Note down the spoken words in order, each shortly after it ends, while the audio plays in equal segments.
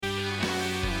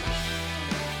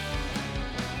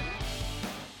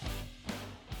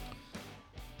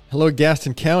Hello,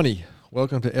 Gaston County.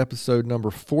 Welcome to episode number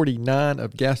 49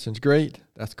 of Gaston's Great.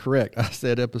 That's correct. I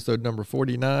said episode number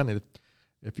 49. And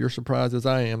if you're surprised as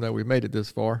I am that we made it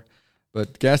this far.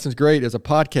 But Gaston's Great is a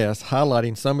podcast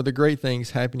highlighting some of the great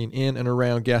things happening in and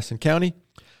around Gaston County.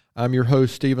 I'm your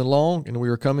host, Stephen Long, and we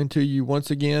are coming to you once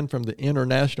again from the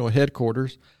international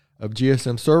headquarters of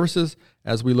GSM Services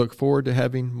as we look forward to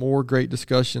having more great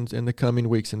discussions in the coming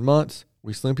weeks and months.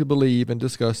 We simply believe in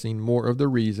discussing more of the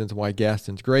reasons why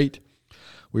Gaston's great.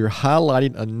 We are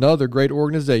highlighting another great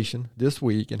organization this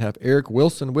week and have Eric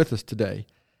Wilson with us today.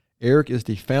 Eric is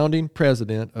the founding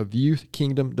president of Youth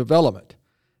Kingdom Development.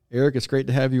 Eric, it's great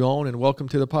to have you on, and welcome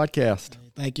to the podcast.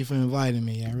 Thank you for inviting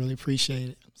me. I really appreciate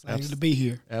it. I'm excited to be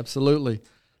here. Absolutely.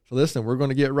 So listen, we're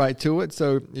going to get right to it.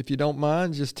 So if you don't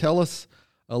mind, just tell us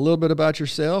a little bit about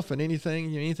yourself and anything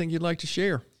you'd like to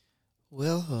share.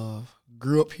 Well,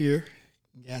 grew up here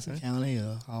in Gaston County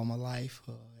all my life.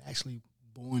 Actually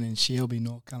born in Shelby,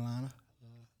 North Carolina,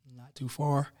 not too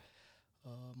far.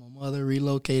 My mother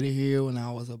relocated here when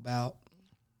I was about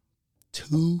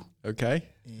 2. Okay.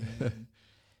 And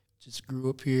just grew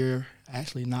up here,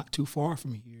 actually not too far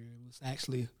from here. It was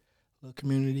actually a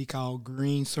community called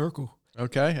Green Circle.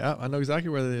 Okay, I know exactly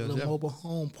where that is. The mobile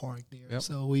home park there. Yep.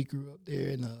 So we grew up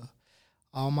there, and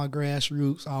all my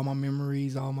grassroots, all my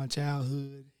memories, all my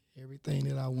childhood, everything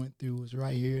that I went through was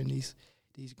right here in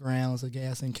these grounds of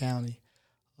Gaston County.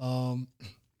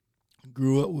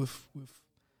 Grew up with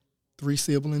 3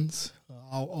 siblings,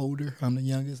 all older. I'm the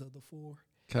youngest of the 4.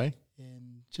 Okay.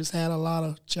 And just had a lot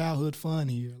of childhood fun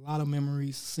here, a lot of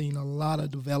memories, seen a lot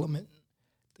of development.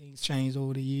 Things changed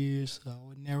over the years. I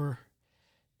would never,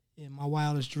 in my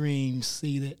wildest dreams,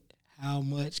 see that how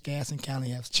much Gaston County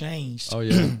has changed. Oh,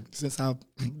 yeah. Since I've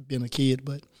been a kid.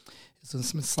 But there's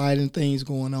some exciting things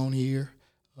going on here.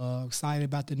 Excited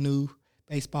about the new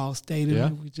baseball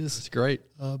stadium we just great.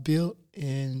 Built,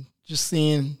 and just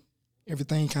seeing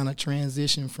everything kind of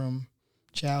transition from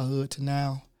childhood to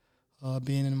now.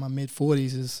 Being in my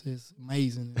mid-40s is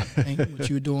amazing. I think what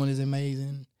you're doing is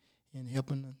amazing, and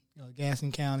helping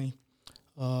Gaston County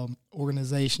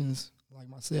organizations like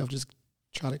myself just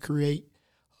try to create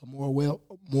more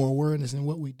awareness in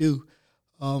what we do.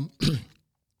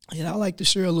 And I like to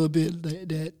share a little bit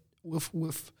that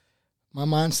with my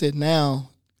mindset now,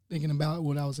 thinking about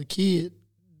when I was a kid,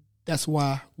 that's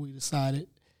why we decided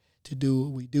to do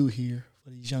what we do here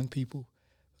for these young people,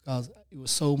 because it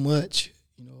was so much,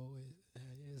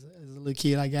 as a little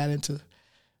kid, I got into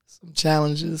some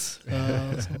challenges,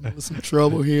 some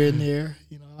trouble here and there.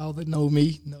 All that know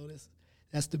me know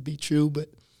that's to be true. But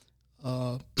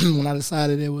when I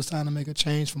decided it was time to make a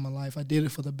change for my life, I did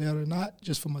it for the better, not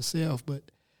just for myself, but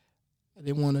I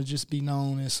didn't want to just be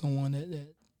known as someone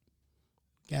that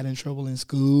got in trouble in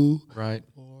school, right,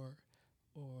 or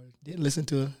didn't listen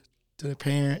to the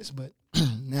parents. But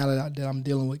now that I'm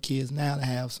dealing with kids now that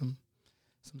have some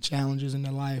challenges in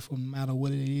their life, no matter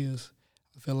what it is,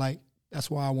 I feel like that's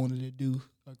why I wanted to do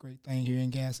a great thing here in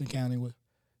Gaston County with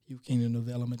Youth Kingdom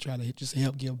Development, try to just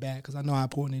help give back, because I know how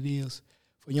important it is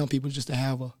for young people just to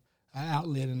have an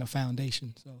outlet and a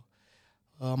foundation. So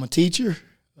I'm a teacher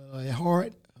at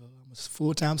heart. I'm a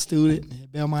full-time student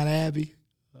at Belmont Abbey.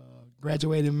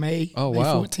 Graduated in May. Oh, May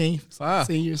wow. 14th, Wow.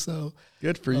 Senior. So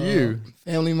Good for you.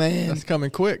 Family man. That's coming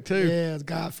quick too. Yeah,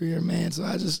 God-fearing man. So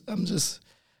I'm just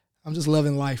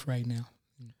loving life right now.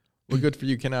 Well, good for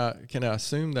you. Can I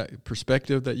assume that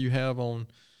perspective that you have on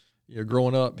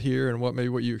growing up here and what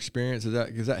you experience,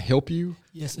 does that help you?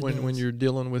 Yes, it when does. when you're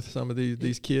dealing with some of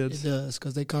these kids? It does,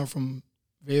 because they come from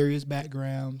various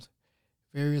backgrounds,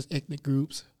 various ethnic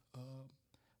groups.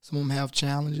 Some of them have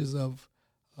challenges of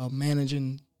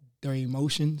managing their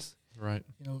emotions. Right.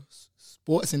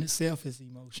 Sports in itself is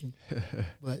emotion,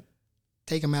 but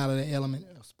take them out of the element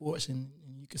of sports, and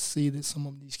you can see that some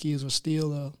of these kids are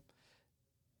still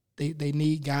they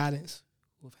need guidance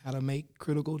with how to make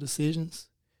critical decisions,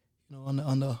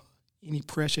 under any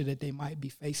pressure that they might be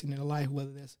facing in their life,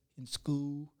 whether that's in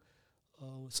school,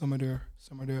 with some of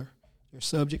their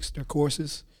subjects, their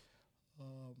courses,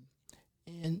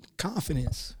 and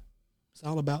confidence. It's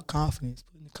all about confidence,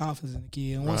 putting the confidence in the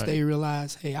kid. And once they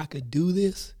realize, hey, I could do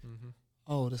this,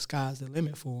 the sky's the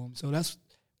limit for them. So that's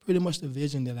pretty much the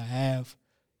vision that I have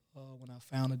when I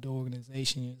founded the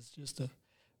organization, is just to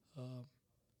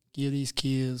give these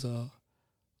kids a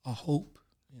hope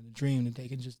and a dream that they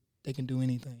can do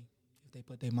anything if they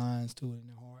put their minds to it and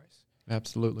their hearts.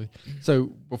 Absolutely. So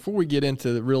before we get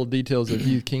into the real details of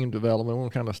Youth Kingdom Development, I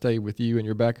want to kind of stay with you and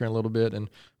your background a little bit, and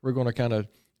we're going to kind of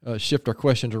shift our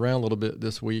questions around a little bit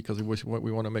this week, because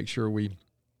we want to make sure we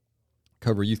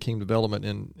cover Youth Kingdom Development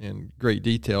in great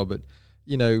detail. But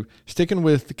sticking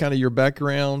with kind of your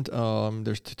background,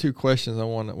 there's two questions I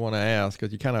want to ask,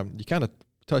 because you kind of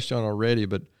touched on already.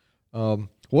 But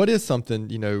what is something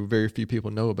very few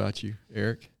people know about you,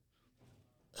 Eric?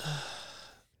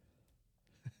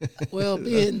 Well,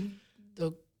 being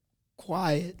the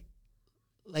quiet,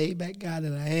 laid-back guy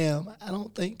that I am, I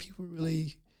don't think people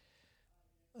really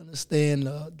understand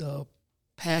the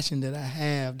passion that I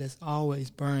have that's always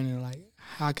burning. Like,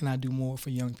 how can I do more for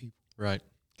young people? Right.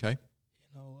 Okay.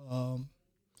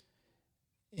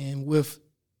 And with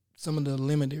some of the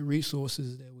limited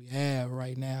resources that we have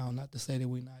right now, not to say that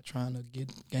we're not trying to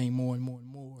gain more and more and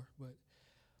more, but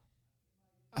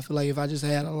I feel like if I just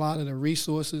had a lot of the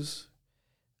resources,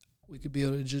 we could be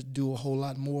able to just do a whole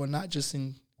lot more, not just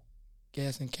in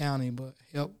Gaston County, but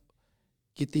help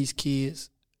get these kids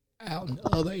out in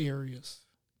other areas,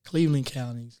 Cleveland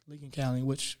County, Lincoln County,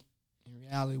 which in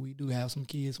reality we do have some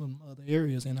kids from other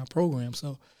areas in our program.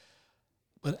 So,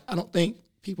 but I don't think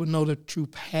people know the true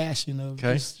passion of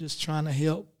just trying to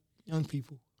help young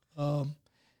people.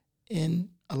 And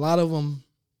a lot of them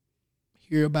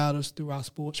hear about us through our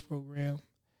sports program,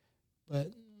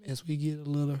 but as we get a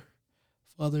little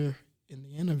further in the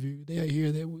interview, they'll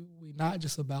hear that we're not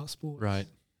just about sports. Right.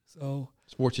 So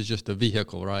sports is just a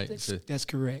vehicle, right? That's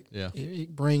correct. Yeah.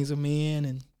 It brings them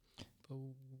in, but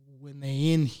when they're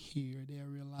in here, they'll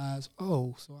realize,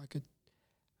 so I could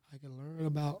learn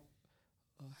about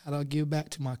how to give back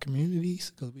to my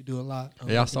communities, because we do a lot.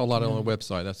 I saw a lot on the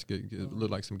website. That's good. It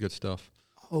looked like some good stuff.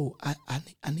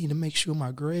 I need to make sure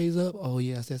my grades up. Oh,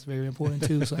 yes, that's very important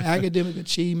too. So academic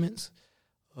achievements,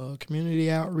 community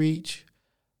outreach.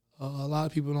 A lot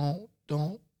of people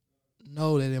don't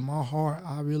know that in my heart,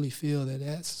 I really feel that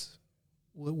that's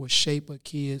what will shape a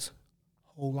kid's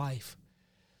whole life.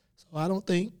 So I don't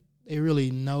think they really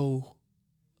know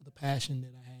the passion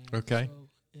that I have. Okay.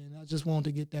 And I just wanted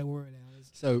to get that word out.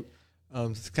 So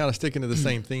it's kind of sticking to the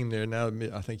same theme there. Now,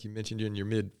 I think you mentioned you're in your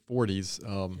mid-40s.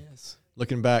 Yes.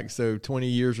 Looking back, so 20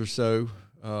 years or so,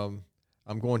 I'm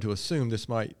going to assume this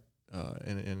might,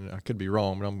 and I could be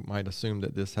wrong, but I might assume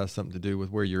that this has something to do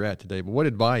with where you're at today. But what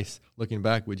advice, looking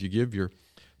back, would you give your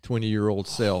 20-year-old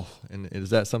self? And is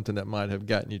that something that might have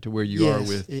gotten you to where you are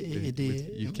with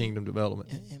Youth Kingdom Development?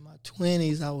 In my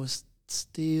 20s, I was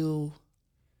still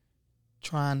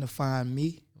trying to find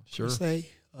me, sure. per se.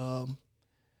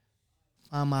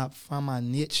 Find my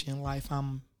niche in life. I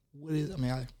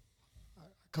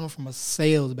come from a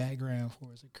sales background for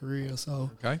as a career, so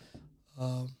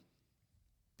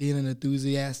being an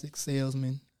enthusiastic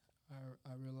salesman,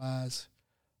 I realized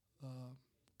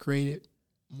created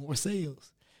more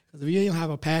sales. Because if you don't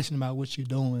have a passion about what you're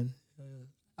doing,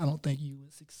 I don't think you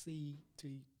would succeed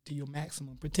to your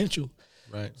maximum potential.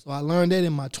 Right. So I learned that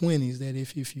in my 20s, that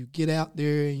if you get out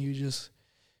there and you just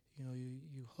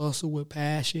you hustle with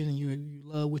passion and you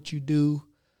love what you do,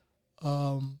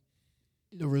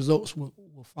 the results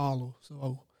will follow.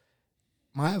 So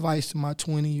my advice to my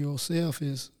 20-year-old self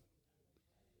is,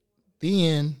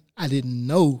 then I didn't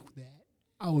know that.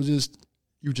 I was just...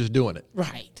 You were just doing it.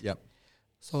 Right. Yep.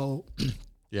 So...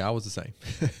 Yeah, I was the same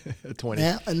at 20.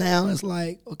 Now it's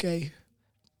like, okay,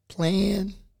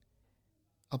 plan,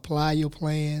 apply your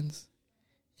plans,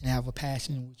 and have a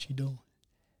passion in what you're doing.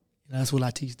 And that's what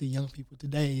I teach the young people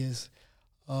today is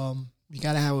you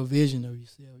got to have a vision of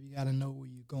yourself. You got to know where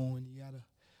you're going. You got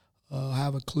to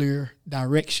have a clear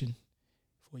direction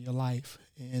for your life.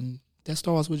 And that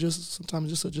starts with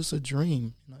sometimes just a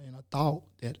dream, and a thought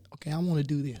that, okay, I want to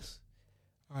do this.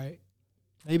 All right.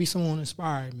 Maybe someone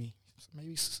inspired me.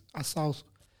 Maybe I saw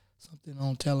something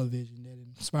on television that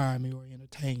inspired me or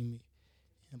entertained me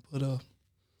and put a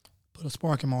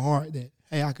spark in my heart that,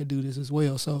 hey, I could do this as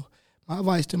well. So my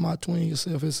advice to my 20-year-old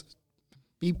self is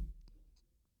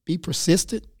be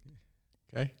persistent,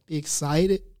 okay, be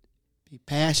excited, be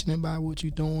passionate about what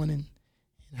you're doing, and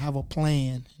have a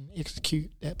plan and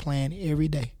execute that plan every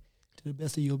day to the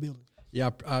best of your ability.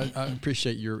 Yeah, I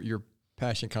appreciate your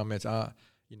passion comments. I'm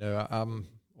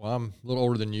a little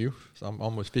older than you, so I'm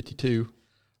almost 52.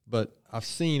 But I've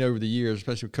seen over the years,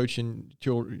 especially coaching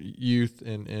youth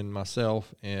and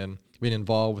myself, and being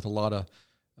involved with a lot of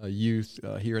youth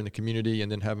here in the community,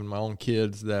 and then having my own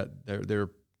kids, that there's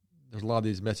a lot of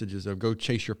these messages of go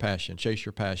chase your passion.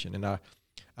 And I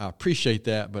appreciate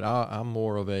that, but I'm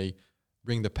more of a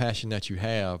bring the passion that you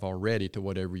have already to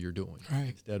whatever you're doing, right,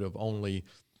 instead of only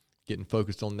getting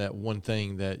focused on that one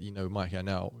thing that, might have.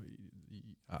 Now,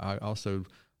 I also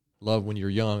love when you're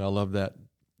young. I love that,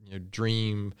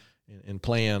 dream and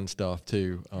plan stuff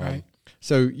too. Right.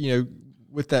 So,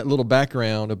 with that little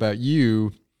background about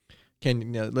you,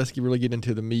 let's really get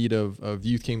into the meat of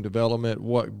Youth Kingdom Development.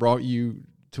 What brought you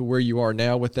to where you are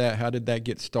now with that? How did that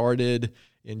get started?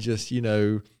 And just,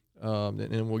 and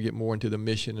we'll get more into the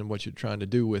mission and what you're trying to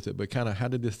do with it. But kind of how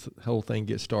did this whole thing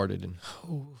get started? And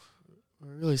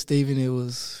really, Stephen, it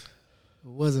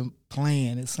wasn't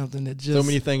planned. It's something that just so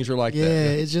many things are like that.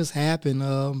 Yeah, it just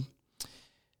happened.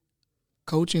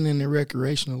 Coaching in the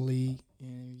recreational league,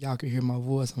 and y'all can hear my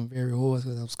voice. I'm very hoarse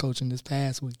because I was coaching this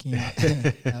past weekend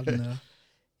out in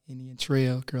Indian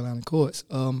Trail, Carolina Courts.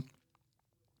 So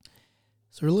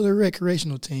a little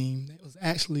recreational team that was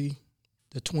actually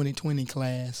the 2020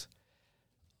 class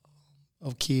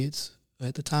of kids.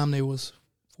 At the time, they was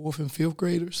 4th and 5th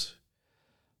graders.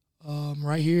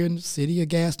 Right here in the city of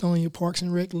Gastonia, Parks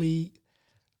and Rec League.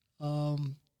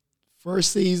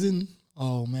 First season,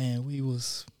 oh man, we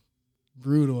was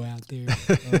brutal out there.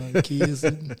 Kids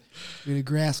really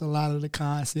grasped a lot of the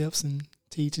concepts and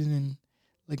teaching, and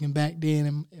looking back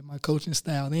then at my coaching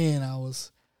style then, I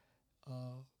was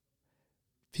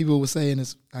people were saying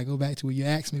this. I go back to when you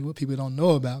asked me what people don't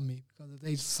know about me, because if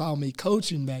they saw me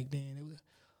coaching back then, it was,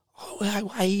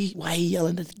 why he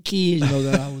yelling at the kids?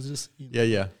 That I was just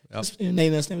and they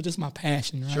understand it was just my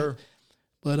passion, right? Sure.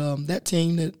 But that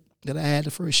team that I had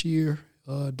the first year,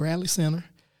 Bradley Center,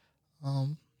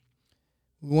 we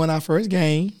won our first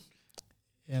game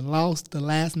and lost the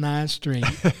last 9 straight.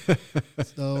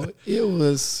 So it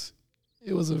was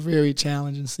a very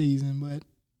challenging season. But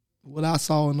what I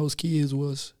saw in those kids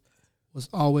was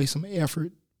always some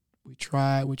effort. We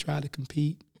tried to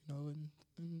compete.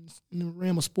 In the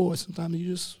realm of sports, sometimes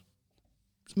you just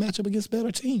match up against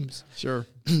better teams. Sure.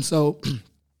 So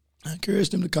I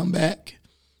encouraged them to come back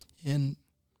and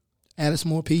added some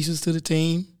more pieces to the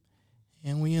team,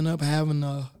 and we ended up having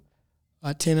a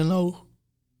 10-0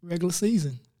 regular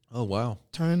season. Oh, wow.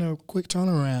 Turn a quick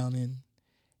turnaround and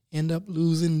end up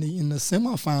losing in the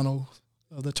semifinal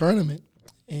of the tournament.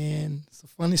 And it's a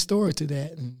funny story to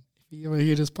that. And if you ever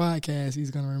hear this podcast,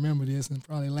 he's going to remember this and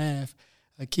probably laugh.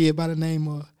 A kid by the name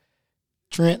of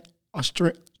Trent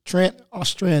Ostrander,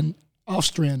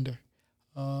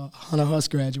 Hunter Huss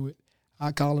graduate.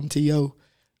 I call him T.O.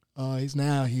 He's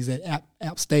at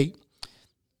App State.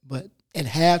 But at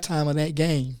halftime of that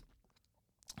game,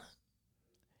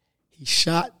 he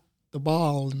shot the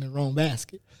ball in the wrong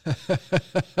basket.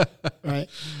 Right?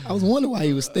 I was wondering why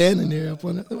he was standing there up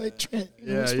on the like, Trent.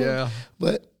 Yeah.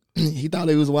 But he thought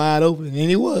he was wide open, and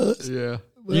he was. Yeah.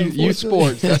 Youth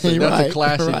sports. That's a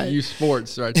classic youth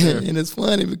sports right there. And it's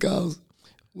funny because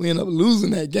we ended up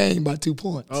losing that game by 2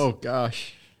 points. Oh,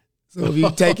 gosh. So if you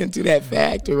take into that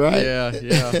factor, right? Yeah.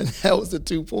 That was the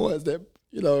 2 points that,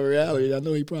 in reality, I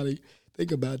know he probably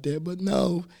think about that. But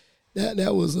no,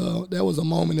 that was a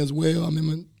moment as well. I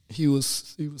mean, he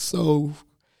was so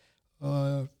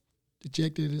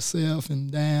dejected himself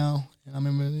and down. And I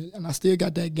remember, and I still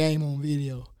got that game on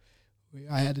video. Where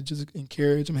I had to just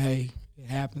encourage him, hey, it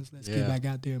happens. Let's get back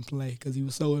out there and play. Because he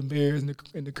was so embarrassed,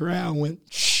 and the crowd went,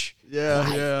 shh.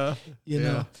 Yeah.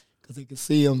 Because they could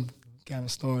see him kind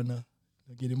of starting to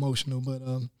get emotional. But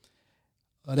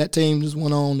that team just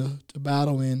went on to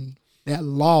battle, and that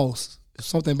loss,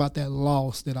 something about that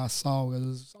loss that I saw. It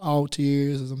was all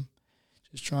tears as I'm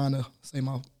just trying to say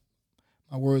my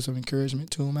words of encouragement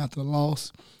to him after the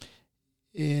loss.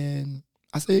 And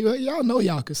I said, well, y'all know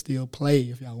y'all could still play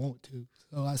if y'all want to.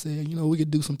 So I said, we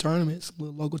could do some tournaments,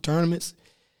 little local tournaments,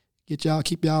 keep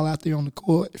y'all out there on the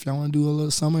court. If y'all want to do a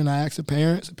little summer, and I asked the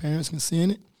parents can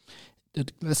send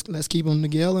it. Let's keep them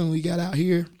together. And we got out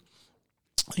here.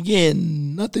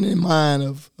 Again, nothing in mind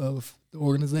of the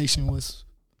organization was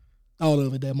thought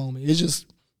of at that moment. It's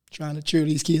just trying to cheer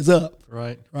these kids up.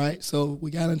 Right. So we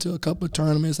got into a couple of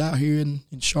tournaments out here in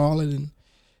Charlotte, and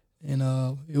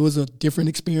it was a different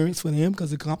experience for them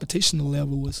because the competition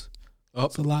level was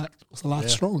a lot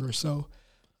stronger. So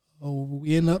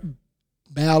we ended up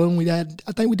battling. I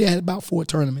think we had about 4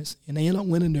 tournaments, and they ended up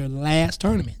winning their last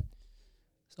tournament.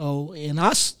 So, and I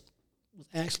was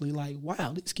actually like,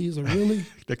 wow, these kids are really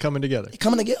they're coming together.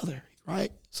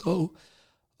 Right? So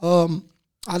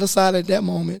I decided at that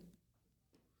moment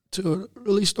to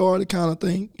really start to kind of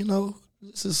think,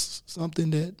 this is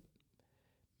something that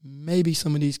maybe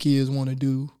some of these kids want to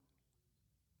do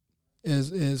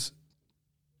as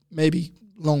maybe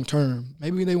long term.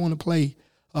 Maybe they want to play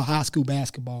a high school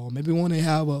basketball. Maybe want to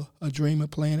have a dream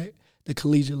of playing at the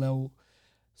collegiate level.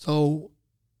 So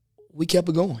we kept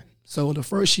it going. So the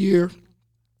first year,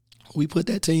 we put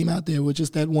that team out there with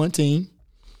just that one team.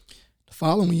 The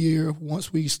following year,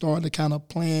 once we started to kind of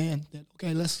plan that,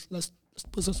 okay, let's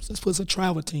put a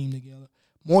travel team together.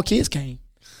 More kids came.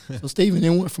 So Stephen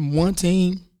then went from one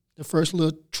team. The first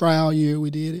little trial year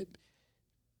we did it.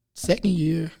 Second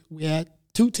year, we had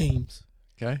 2 teams.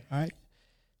 Okay. All right.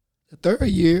 The third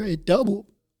year, it doubled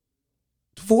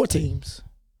to 4 teams.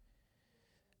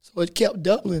 So it kept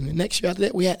doubling. The next year after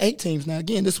that, we had 8 teams. Now,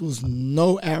 again, this was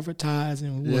no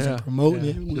advertising. We wasn't promoting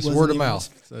it. Just word of mouth.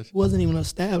 It wasn't even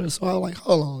established. So I was like,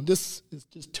 hold on, this is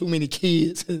just too many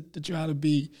kids to try to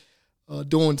be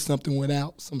doing something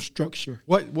without some structure.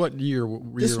 What year were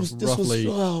you roughly?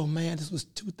 This was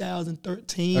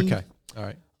 2013. Okay. All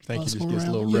right. Thank you. Just gives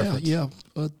a little reference.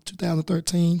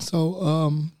 2013.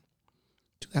 So,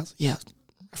 2000,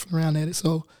 around at it.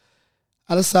 So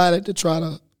I decided to try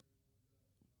to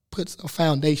put a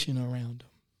foundation around them.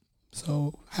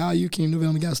 So how Youth Kingdom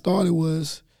Development got started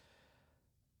was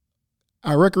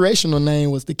our recreational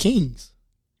name was the Kings.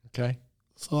 Okay.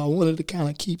 So I wanted to kind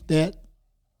of keep that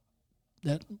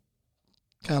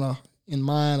kind of in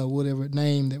mind, or whatever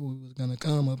name that we was going to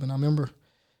come up. And I remember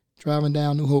driving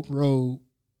down New Hope Road,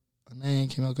 a name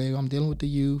came up. Okay, I'm dealing with the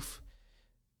youth,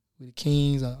 with the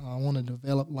Kings. I want to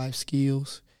develop life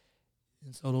skills.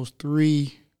 And so those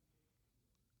 3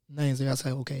 names there, I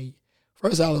said, okay,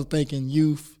 first I was thinking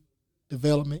Youth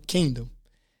Development Kingdom.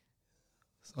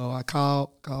 So I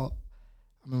called. I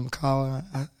remember calling.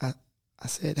 I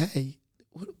said, hey,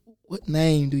 what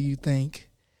name do you think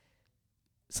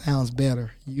sounds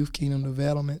better, Youth Kingdom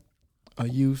Development or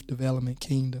Youth Development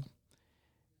Kingdom?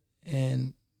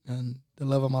 And the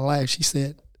love of my life, she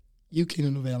said, Youth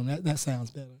Kingdom Development, that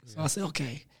sounds better. Yeah. So I said,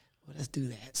 okay, well, let's do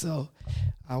that. So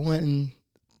I went and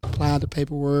applied the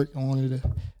paperwork. I wanted to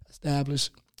establish,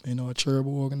 a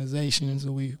charitable organization.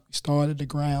 So we started the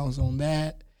grounds on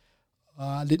that.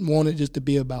 I didn't want it just to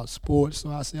be about sports. So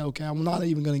I said, okay, I'm not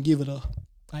even going to give it a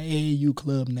AAU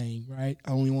club name, right? I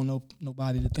don't even want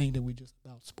nobody to think that we're just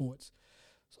about sports.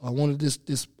 So I wanted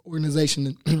this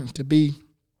organization to be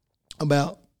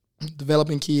about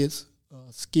developing kids'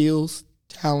 skills,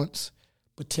 talents,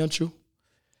 potential,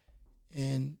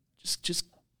 and just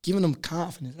giving them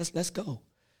confidence. Let's go.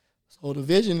 So the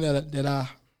vision that I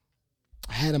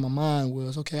had in my mind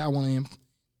was, okay, I want to,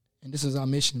 and this is our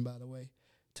mission, by the way,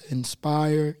 to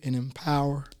inspire and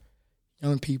empower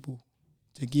young people,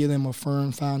 to give them a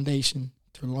firm foundation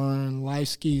to learn life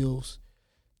skills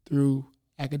through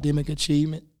academic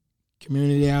achievement,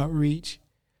 community outreach,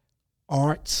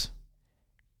 arts,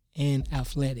 and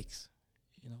athletics.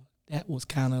 That was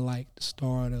kind of like the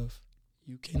start of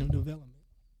Youth Kingdom Development.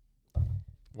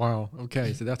 Wow.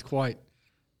 Okay, so that's quite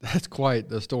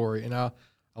the story. And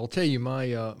I'll tell you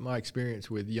my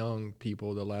experience with young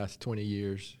people the last 20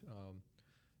 years,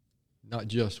 not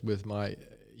just with my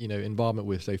involvement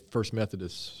with, say, First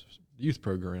Methodist youth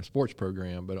program, sports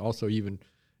program, but also even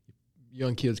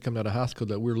young kids coming out of high school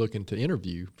that we're looking to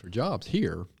interview for jobs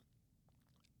here.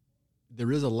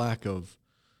 There is a lack of,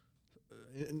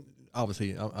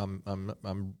 obviously,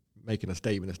 I'm making a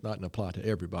statement. It's not going to apply to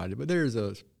everybody, but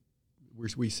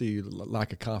we see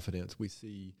lack of confidence. We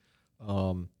see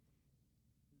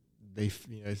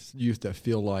it's youth that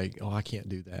feel like, oh, I can't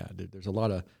do that. There's a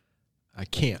lot of I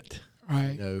can't.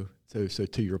 Right. So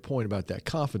to your point about that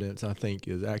confidence, I think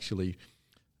is actually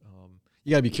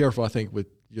you got to be careful. I think with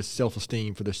just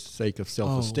self-esteem for the sake of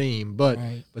self-esteem, but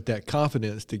that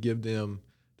confidence to give them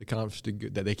the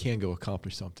confidence that they can go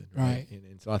accomplish something. Right.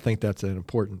 And so I think that's an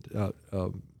important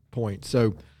point.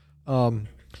 So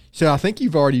I think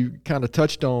you've already kind of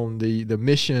touched on the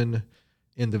mission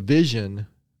and the vision,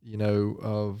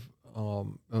 of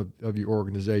your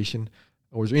organization.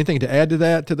 Or is there anything to add to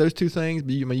that, to those two things?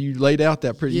 You laid out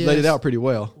that you laid it out pretty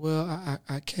well. Well,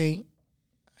 I can't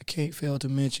fail to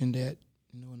mention that,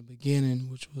 in the beginning,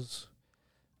 which was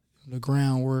the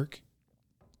groundwork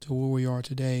to where we are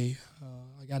today,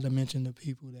 I got to mention the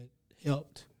people that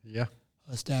helped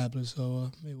establish.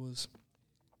 So it was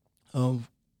an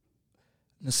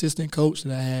assistant coach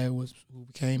that I had who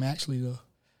became actually the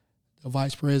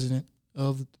vice president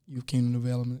of Youth Kingdom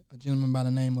Development, a gentleman by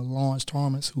the name of Lawrence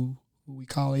Thomas, who we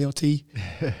call LT.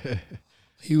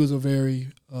 He was a very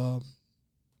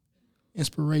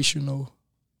inspirational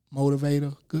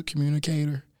motivator, good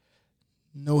communicator,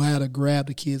 know how to grab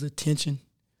the kids' attention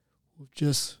with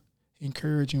just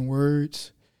encouraging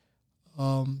words,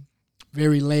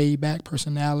 very laid-back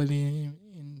personality,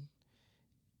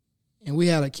 and we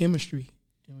had a chemistry,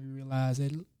 and we realized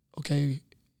that, okay,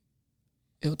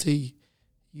 LT,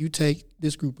 you take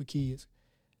this group of kids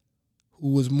who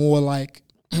was more like,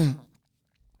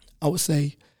 I would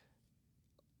say,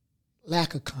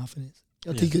 lack of confidence.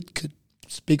 LT could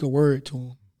speak a word to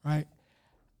them, right?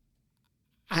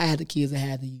 I had the kids that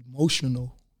had the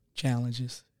emotional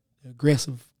challenges, the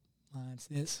aggressive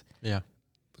mindsets. Yeah.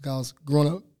 Because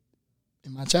growing up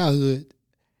in my childhood,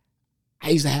 I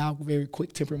used to have very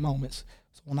quick temper moments.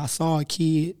 So when I saw a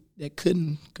kid that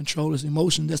couldn't control his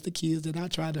emotion, that's the kids that I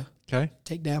try to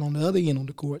take down on the other end of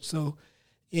the court. So,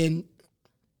 and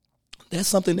that's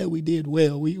something that we did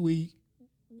well. We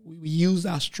used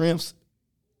our strengths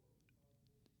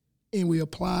and we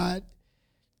applied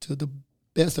to the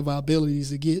best of our abilities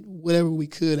to get whatever we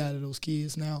could out of those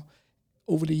kids. Now,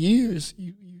 over the years,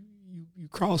 you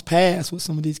cross paths with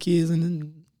some of these kids, and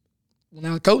then when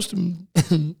I coached them,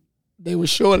 they were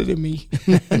shorter than me.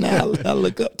 Now I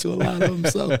look up to a lot of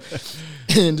them. So,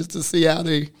 and just to see how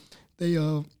they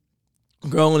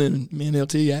grown, and me and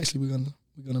LT actually we're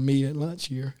gonna meet at lunch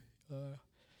here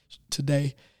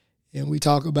today, and we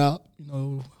talk about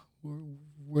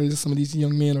where some of these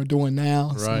young men are doing now.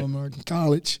 Right. Some of them are in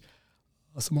college.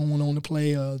 Some of them went on to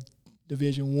play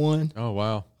Division I. Oh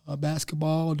wow!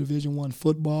 Basketball, Division I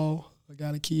football. I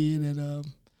got a kid at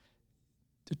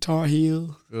the Tar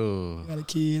Heels. Oh, got a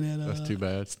kid at that's too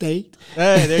bad. State.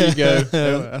 Hey, there you go.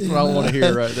 That's what I want to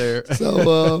hear right there.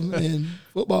 So and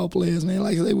football players, man,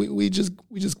 like I say, we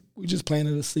just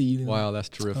planted a seed. Wow, that's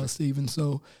terrific, Stephen.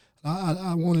 So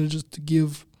I wanted just to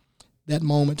give that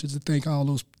moment to thank all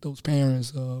those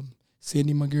parents,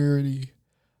 Cindy McGurty,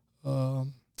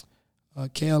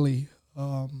 Kelly,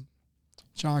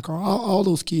 John Carl, all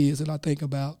those kids that I think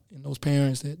about, and those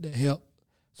parents that help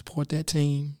support that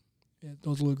team,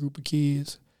 those little group of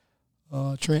kids,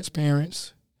 Trent's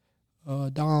parents,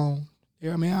 Dawn.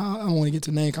 I mean, I don't want to get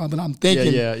to name call, but I'm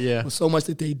thinking with so much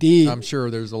that they did. I'm sure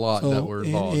there's a lot that were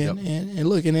involved. And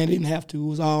look, and they didn't have to. It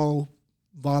was all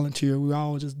volunteer. We were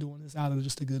all just doing this out of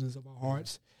just the goodness of our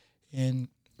hearts.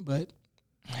 But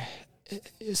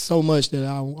it's so much that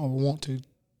I want to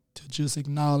just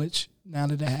acknowledge, now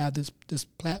that I have this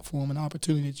platform and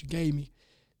opportunity that you gave me,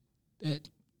 that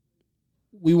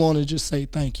we want to just say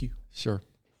thank you. Sure.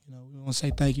 We want to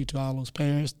say thank you to all those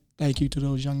parents. Thank you to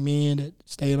those young men that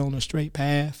stayed on the straight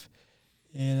path.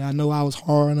 And I know I was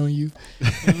hard on you. And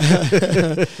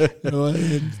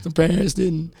the parents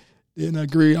didn't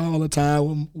agree all the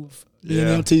time with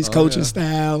NLT's coaching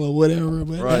style or whatever.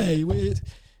 But hey,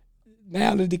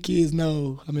 now that the kids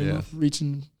know, I mean,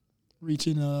 reaching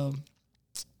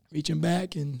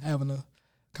back and having a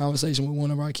conversation with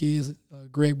one of our kids,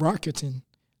 Greg Brockington,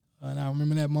 and I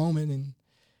remember that moment. And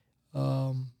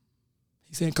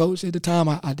he said, "Coach, at the time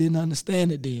I didn't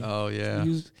understand it then. Oh yeah,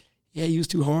 he was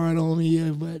too hard on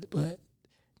me, but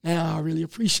now I really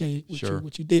appreciate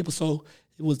what you did." But so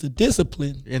it was the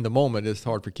discipline. In the moment, it's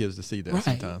hard for kids to see that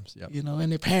sometimes. Yep.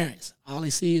 And their parents, all they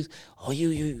see is, "Oh,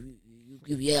 you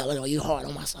yelling, or you hard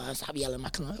on my son, stop yelling at my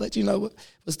son." But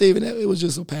but Stephen, it was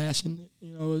just a passion.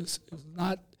 It was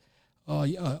not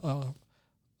a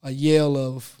yell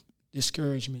of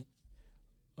discouragement,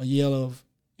 a yell of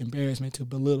embarrassment to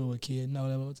belittle a kid.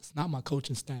 No, it's not my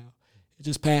coaching style. It's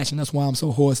just passion. That's why I'm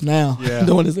so hoarse now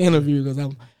doing this interview, because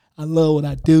I love what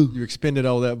I do. You expended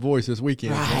all that voice this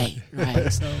weekend.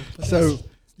 Right. So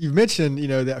you've mentioned,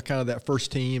 that kind of that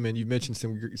first team, and you've mentioned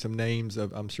some names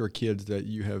of, I'm sure, kids that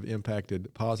you have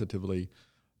impacted positively.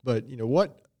 But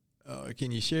what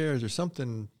can you share? Is there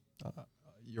something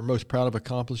you're most proud of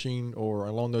accomplishing, or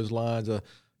along those lines?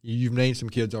 You've named some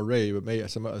kids already, but maybe a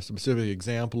specific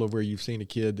example of where you've seen a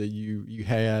kid that you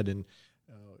had, and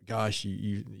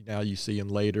you now you see him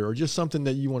later, or just something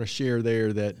that you want to share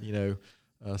there that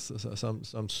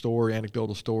some story,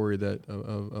 anecdotal story that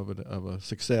of a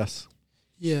success.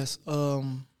 Yes,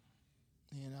 and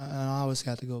I always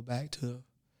got to go back to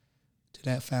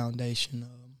that foundation.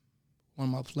 One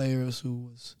of my players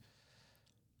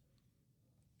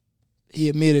he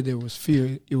admitted there was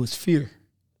fear. It was fear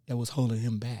that was holding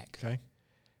him back. Okay,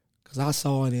 because I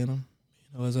saw it in him.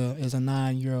 As a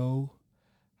 9-year-old,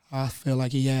 I felt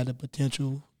like he had the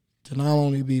potential to not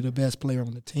only be the best player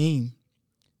on the team,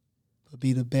 but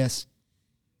be the best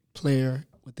player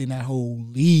within that whole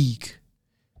league.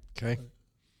 Okay.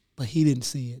 But he didn't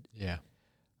see it. Yeah.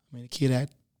 I mean, the kid had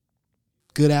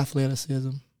good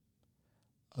athleticism,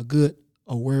 a good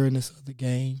awareness of the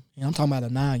game. And I'm talking about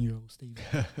a 9-year-old, Steve.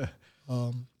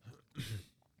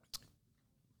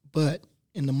 But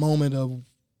in the moment of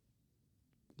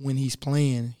when he's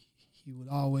playing, he would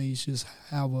always just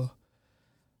have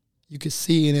you could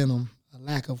see it in him, a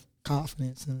lack of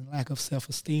confidence and a lack of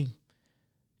self-esteem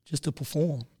just to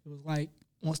perform. It was like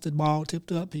once the ball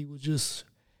tipped up, he was just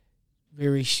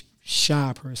very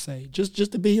shy, per se,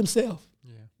 just to be himself.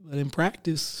 Yeah. But in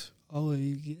practice, but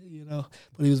he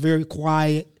was very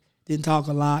quiet, didn't talk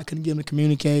a lot, couldn't get him to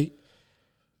communicate.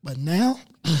 But now,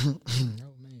 oh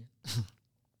man,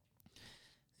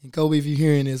 and Kobe, if you're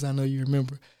hearing this, I know you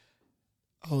remember.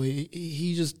 Oh,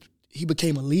 he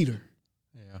became a leader.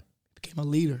 Yeah, became a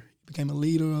leader. He became a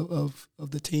leader of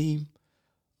the team.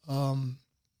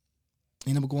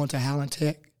 Ended up going to Highland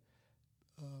Tech,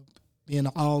 being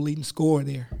an all-leading scorer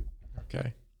there.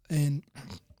 Okay. And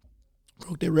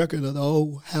broke the record of the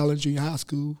old Howland Junior High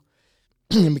School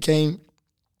and became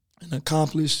an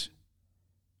accomplished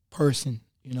person.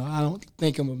 You know, I don't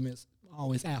think I'm going to miss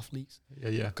always athletes.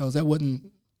 Yeah. Because that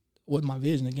wasn't my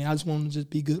vision. Again, I just wanted to just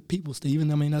be good people,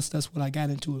 Stephen. I mean, that's what I got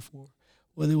into it for.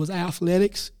 Whether it was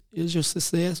athletics, is your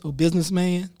success, or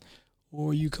businessman,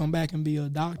 or you come back and be a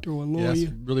doctor or a lawyer. Yeah,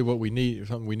 that's really what we need.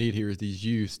 Something we need here is these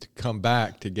youth to come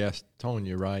back to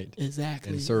Gastonia, right?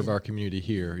 Exactly. And serve our community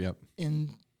here. Yep. And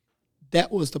that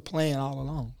was the plan all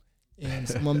along. And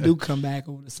some of them do come back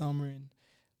over the summer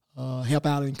and help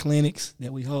out in clinics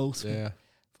that we host. Yeah.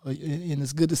 And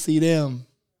it's good to see them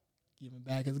giving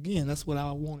back. Because, again, that's what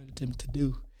I wanted them to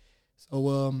do.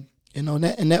 So, you know,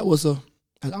 that was I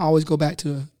always go back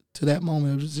to that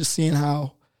moment. It was just seeing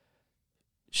how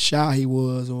shy he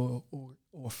was or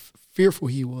fearful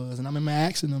he was. And I remember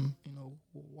asking him, you know,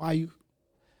 why you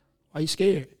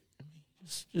scared?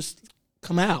 Just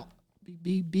come out.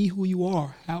 Be who you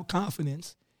are. Have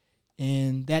confidence.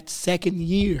 And that second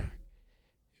year,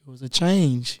 it was a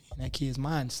change in that kid's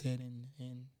mindset.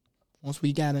 And once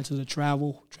we got into the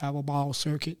travel ball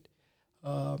circuit,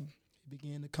 he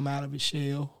began to come out of his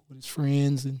shell with his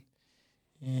friends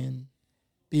and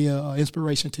be an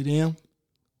inspiration to them.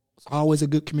 Was always a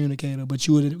good communicator, but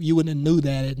you wouldn't have knew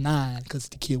that at 9 because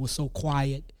the kid was so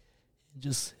quiet and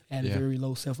just had a very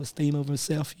low self-esteem of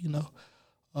himself, you know.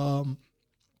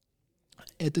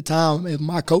 At the time,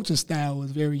 my coaching style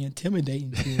was very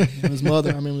intimidating to him. And his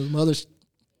mother, I remember his mother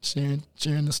sharing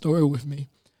the story with me.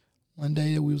 One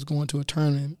day that we was going to a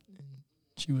tournament, and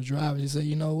she was driving. She said,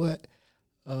 "You know what?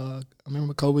 I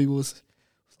remember Kobe was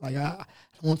like, I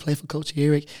don't want to play for Coach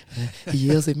Eric. He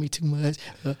yells at me too much."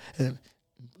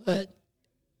 But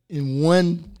in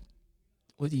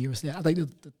what year was that? I think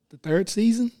the third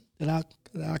season that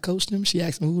I coached him, she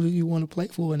asked him, "Who do you want to play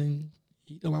for?" And then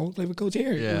he told me, "I want to play for Coach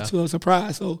Eric." Yeah. To a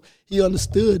surprise. So he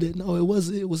understood that, no, it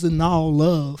was in all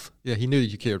love. Yeah, he knew that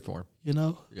you cared for him. You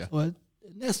know? Yeah. But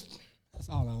that's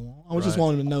all I want. I just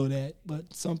want him to know that.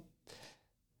 But some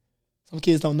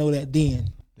kids don't know that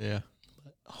then. Yeah.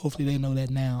 But hopefully they know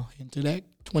that now. And to that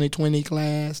 2020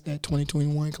 class, that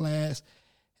 2021 class,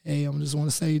 hey, I just want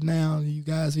to say now, you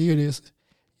guys hear this,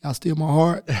 y'all still my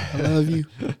heart. I love you.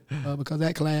 Because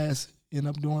that class ended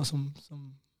up doing some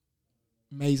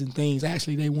amazing things.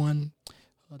 Actually, they won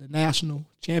the national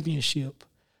championship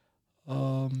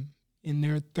in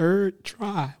their third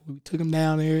try. We took them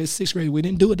down there in 6th grade. We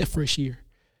didn't do it that first year.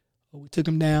 But we took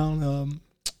them down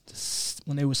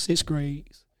when they were 6th grade,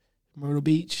 Myrtle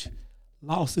Beach,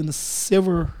 lost in the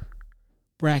silver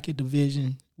bracket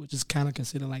division, which is kind of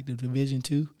considered like the Division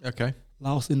II. Okay.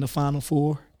 Lost in the Final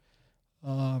Four.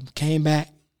 Came back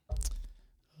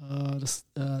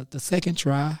the second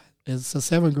try as a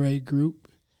 7th grade group.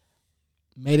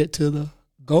 Made it to the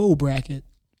gold bracket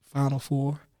Final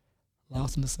Four.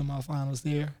 Lost in the semifinals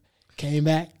there. Came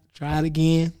back, tried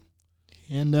again.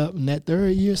 End up in that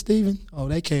third year, Stephen. Oh,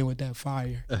 they came with that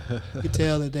fire. You could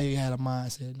tell that they had a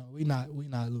mindset. No, we not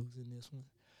losing this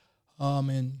one.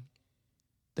 And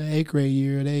the 8th grade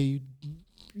year, I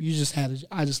just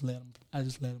let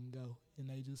them go, and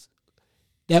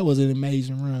that was an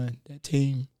amazing run. That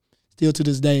team, still to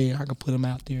this day, I can put them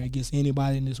out there against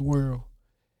anybody in this world,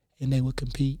 and they would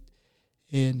compete.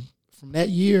 And from that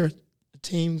year, the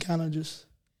team kind of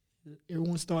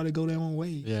everyone started to go their own way.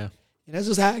 Yeah. And that's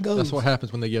just how it goes. That's what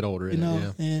happens when they get older. You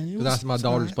know, yeah. and That's my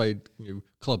daughters played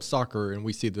club soccer, and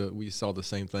we saw the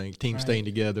same thing. Teams staying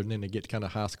together, and then they get kind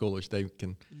of high schoolish. They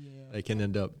can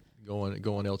end up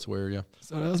going elsewhere. Yeah.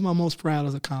 So that was my most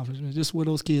proudest accomplishment. Just where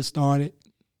those kids started,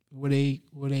 where they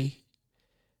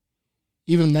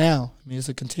even now. I mean, it's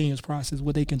a continuous process.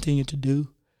 What they continue to do,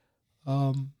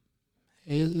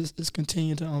 it's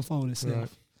continuing to unfold itself. Right.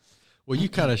 Well, you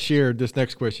kind of shared this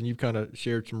next question. You've kind of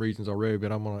shared some reasons already,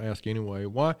 but I'm going to ask anyway.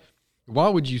 Why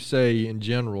would you say, in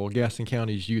general, Gaston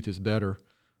County's youth is better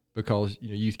because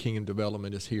Youth Kingdom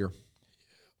development is here?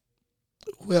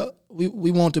 Well,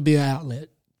 we want to be an outlet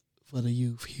for the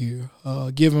youth here.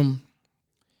 Give them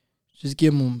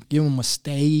a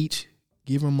stage,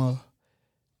 give them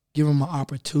an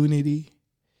opportunity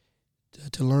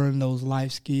to learn those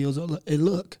life skills. And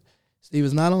look, Steve,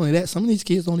 it's not only that. Some of these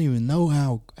kids don't even know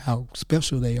how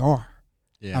special they are,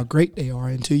 how great they are,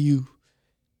 until you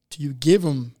give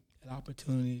them an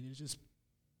opportunity to just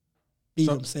be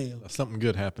themselves. Something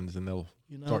good happens, and they'll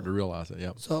start to realize it.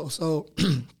 Yeah. So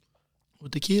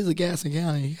with the kids of Gaston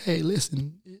County, hey,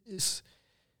 listen, it's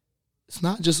it's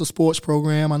not just a sports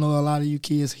program. I know a lot of you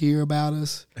kids hear about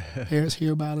us, parents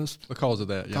hear about us because of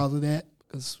that.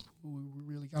 Because we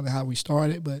really kind of how we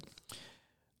started. But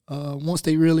once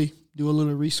they really do a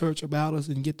little research about us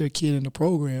and get their kid in the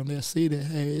program, they'll see that,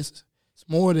 hey, it's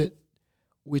more that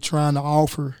we're trying to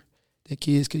offer that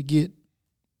kids could get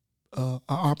an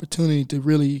opportunity to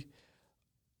really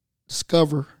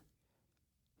discover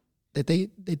that they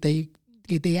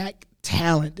act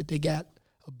talent, that they got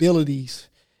abilities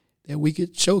that we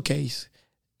could showcase.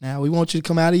 Now, we want you to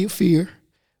come out of your fear.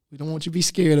 We don't want you to be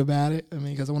scared about it. I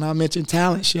mean, because when I mention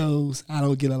talent shows, I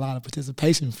don't get a lot of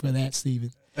participation for that,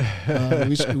 Stephen.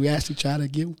 We actually try to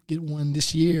get one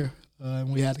this year,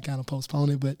 and we had to kind of postpone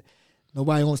it, but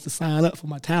nobody wants to sign up for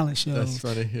my talent shows.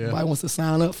 That's funny, yeah. Nobody wants to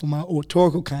sign up for my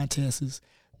oratorical contests.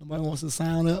 Nobody wants to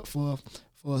sign up for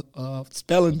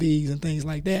spelling bees and things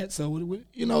like that. So,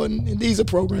 and these are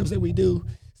programs that we do,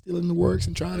 still in the works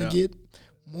and trying to get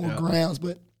more grounds.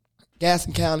 But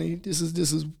Gaston County, this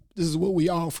is what we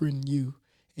offering you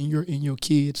and your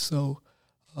kids. So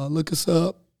look us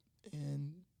up,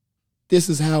 and this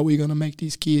is how we're gonna make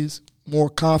these kids more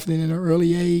confident in an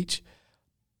early age.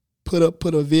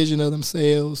 Put a vision of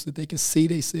themselves that they can see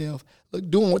themselves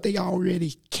doing what they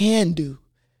already can do.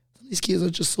 These kids are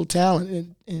just so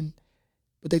talented,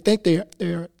 but they think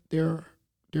their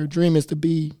dream is to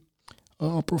be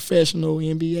a professional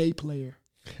NBA player.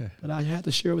 But I have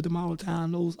to share with them all the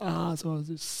time, those odds are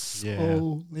just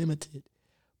so limited.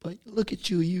 But look at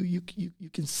you. You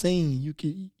can sing. You're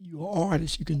an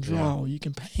artist. You can draw. You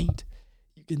can paint.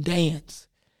 You can dance.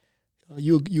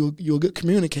 You're a good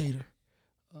communicator.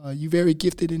 You're very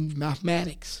gifted in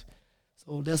mathematics.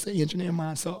 So that's the engineer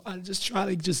mind. So I just try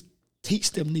to just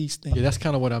teach them these things. Yeah, that's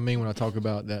kind of what I mean when I talk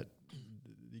about that.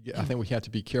 I think we have to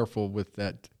be careful with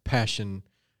that passion.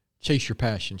 Chase your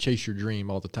passion, chase your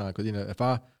dream all the time. Because,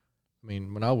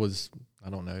 when I was,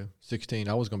 16,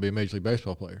 I was going to be a Major League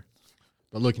Baseball player.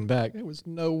 But looking back, there was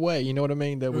no way, you know what I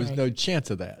mean? There was no chance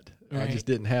of that. Right. I just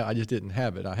didn't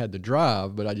have it. I had the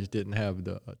drive, but I just didn't have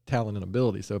the talent and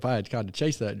ability. So if I had tried to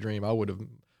chase that dream, I would have,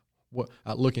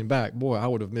 looking back, I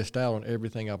would have missed out on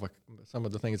everything some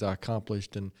of the things I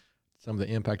accomplished and some of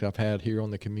the impact I've had here on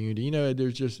the community.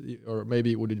 There's just, or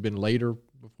maybe it would have been later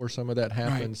before some of that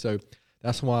happened. Right. So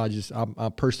that's why I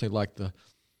personally like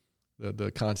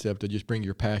the concept of just bring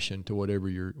your passion to whatever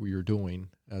you're doing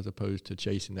as opposed to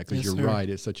chasing that. Because right,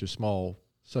 it's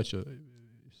such a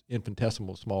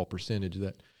infinitesimal small percentage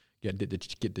that get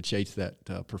to chase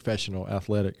that professional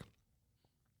athletic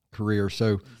career.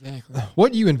 So,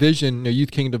 what do you envision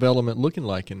Youth King development looking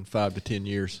like in 5 to 10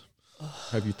 years?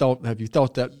 Have you thought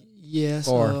that? Yes,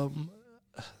 the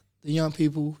young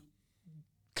people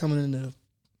coming in to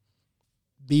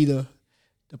be the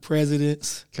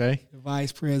presidents, the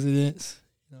vice presidents.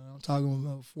 I'm talking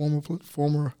about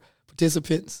former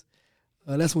participants.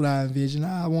 That's what I envision.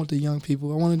 I want the young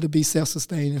people. I want it to be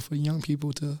self-sustaining for young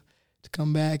people to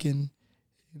come back and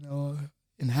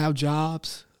and have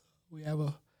jobs. We have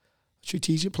a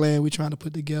strategic plan we're trying to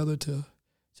put together to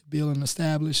build and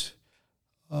establish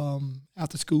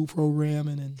after-school program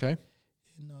and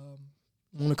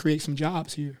want to create some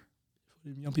jobs here for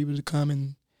the young people to come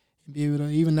and be able to,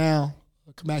 even now,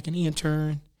 come back and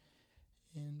intern.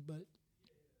 But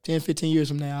 10, 15 years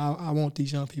from now, I want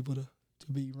these young people to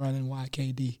be running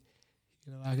YKD.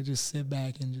 I could just sit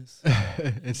back and just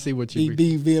and see what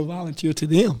be a volunteer to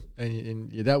them. And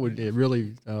that would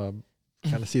really kind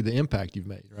of see the impact you've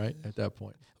made, right, at that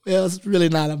point. Well, it's really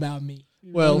not about me.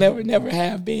 Well, never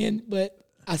have been, but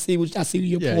I see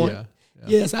your point. Yeah.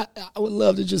 Yes, I would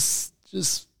love to just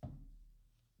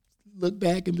look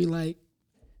back and be like,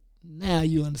 now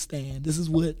you understand. This is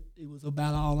what it was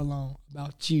about all along,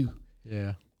 about you.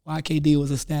 Yeah. YKD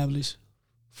was established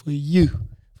for you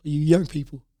young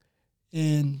people.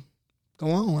 And go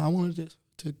on. I wanted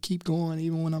to keep going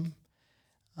even when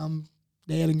I'm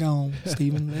dead and gone,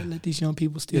 Stephen. let these young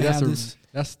people still have this.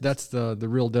 That's the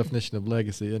real definition of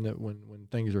legacy, isn't it? When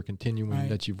things are continuing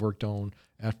that you've worked on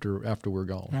after we're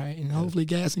gone. Right. And hopefully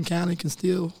Gaston County can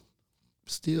still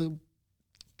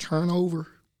turn over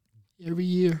every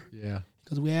year. Yeah.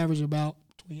 Because we average about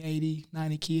between 80,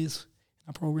 90 kids in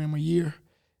our program a year.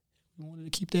 We wanted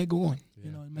to keep that going,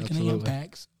 making the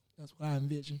impacts. That's what I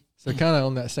envision. So kind of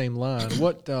on that same line,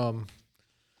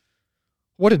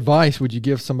 what advice would you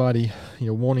give somebody,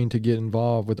 wanting to get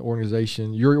involved with your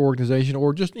organization,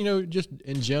 or just, just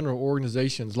in general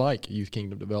organizations like Youth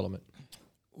Kingdom Development?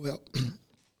 Well,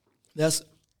 that's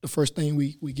the first thing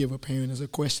we give a parent is a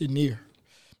questionnaire.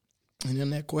 And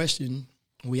in that question,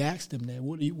 we ask them that,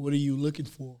 what are you looking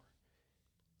for?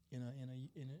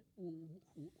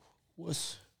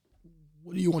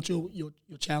 what do you want your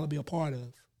child to be a part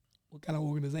of? What kind of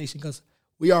organization? Because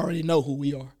we already know who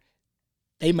we are.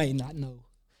 They may not know.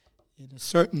 And a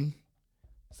certain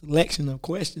selection of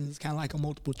questions is kind of like a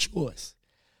multiple choice.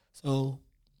 So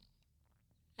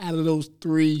out of those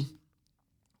 3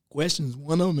 questions,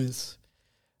 one of them is,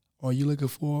 are you looking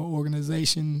for an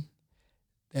organization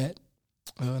that,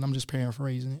 and I'm just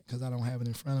paraphrasing it because I don't have it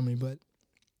in front of me, but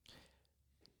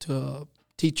to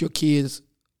teach your kids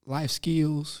life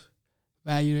skills,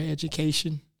 value their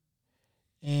education,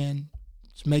 and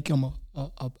just make them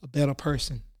a better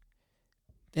person.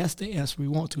 That's the answer we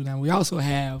want to. Now, we also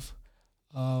have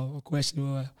a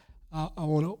question where I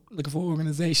want to look for an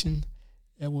organization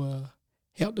that will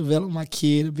help develop my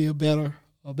kid to be a better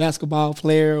basketball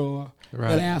player or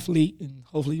better athlete, and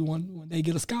hopefully one day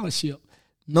get a scholarship.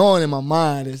 Knowing in my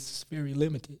mind it's very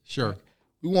limited. Sure.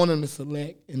 We want them to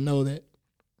select and know that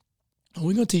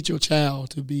we're going to teach your child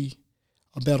to be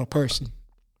a better person.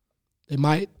 They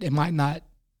might not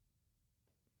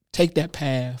take that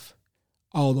path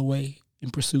all the way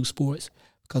and pursue sports,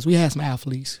 because we had some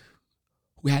athletes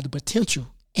who had the potential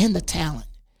and the talent,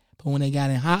 but when they got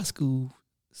in high school,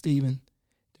 Stephen,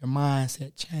 their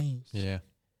mindset changed. Yeah.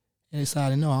 And they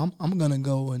decided, no, I'm going to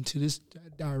go into this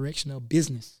direction of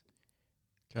business.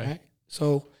 Okay. Right?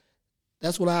 So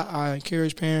that's what I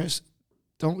encourage parents.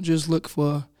 Don't just look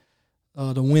for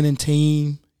the winning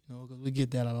team, because we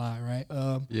get that a lot, right?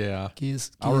 Yeah.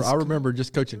 Kids I remember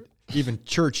just coaching even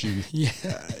church youth.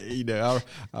 Yeah.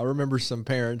 I remember some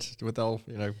parents with all,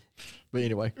 but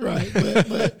anyway. Right.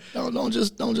 But don't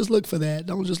just look for that.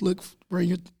 Don't just bring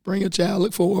your child.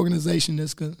 Look for an organization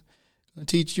that's gonna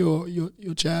teach your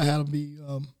child how to be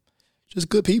just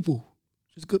good people.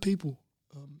 Just good people.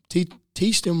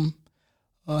 Teach them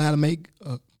how to make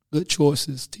good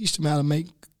choices. Teach them how to make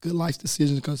good life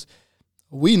decisions, because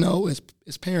we know as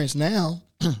parents now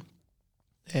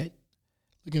that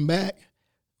looking back,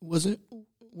 wasn't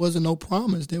no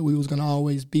promise that we was going to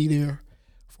always be there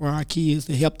for our kids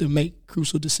to help them make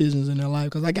crucial decisions in their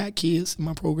life. Because I got kids in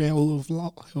my program who have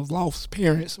lost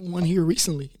parents. One here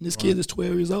recently. And this kid is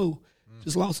 12 years old.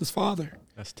 Just lost his father.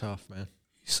 That's tough, man.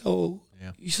 So,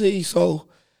 you see,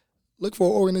 look for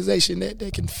an organization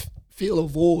that can fill a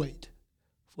void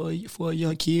for a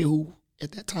young kid who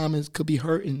at that time could be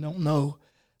hurt and don't know.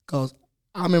 Because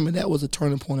I remember that was a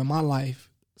turning point in my life,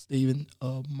 Stephen.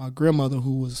 My grandmother,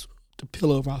 who was the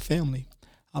pillar of our family,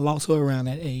 I lost her around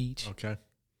that age. Okay.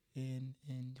 And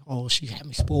she had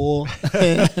me spoiled.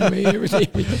 I mean, everything.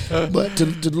 But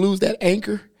to lose that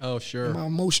anchor, oh sure, my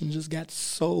emotions just got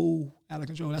so out of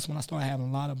control. That's when I started having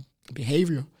a lot of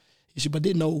behavioral issues, but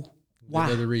didn't know why.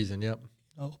 Another reason, yep.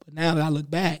 But now that I look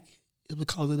back, it was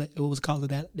because of that. It was because of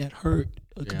that hurt.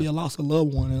 It could be a loss of a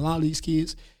loved one, and a lot of these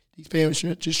kids, these parents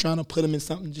are just trying to put them in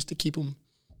something just to keep them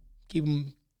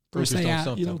per se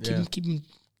out.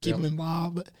 Keep them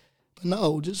involved. But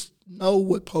no, just know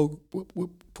what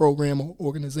program or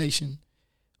organization.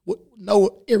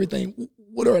 Know everything.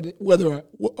 What are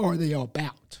they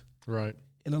about? Right.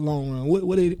 In the long run,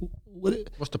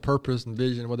 what's the purpose and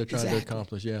vision? What they're trying to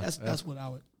accomplish? Yeah, that's what I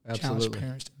would challenge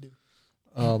parents to do.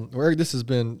 Well, Eric, this has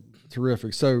been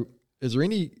terrific. So, is there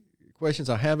any questions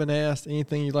I haven't asked?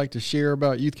 Anything you'd like to share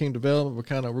about Youth Kingdom development?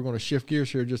 We're going to shift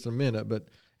gears here in just a minute, but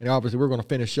obviously we're going to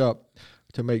finish up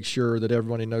to make sure that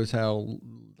everybody knows how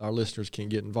our listeners can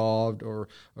get involved or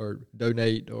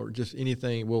donate or just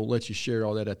anything. We'll let you share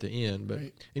all that at the end. But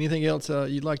anything else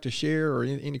you'd like to share or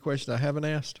any questions I haven't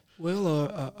asked?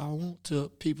 Well, I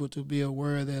want people to be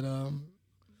aware that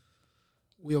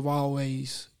we have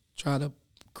always tried to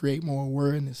create more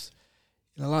awareness.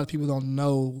 And a lot of people don't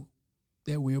know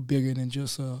that we're bigger than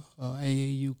just a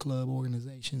AAU club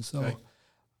organization. So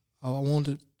I want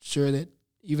to share that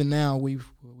even now we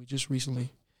just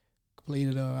recently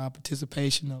completed our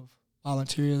participation of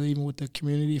volunteers, even with the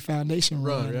Community Foundation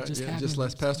run. Right, just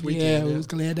last past weekend. Yeah, we was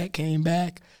glad that came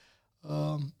back.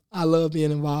 I love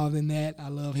being involved in that. I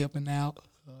love helping out,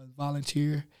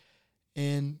 volunteer.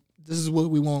 And this is what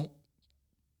we want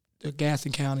the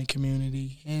Gaston County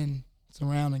community and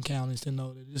surrounding counties to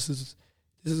know, that this is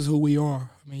who we are.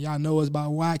 I mean, y'all know us by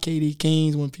YKD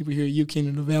Kings when people hear Youth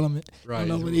Kingdom Development. Right.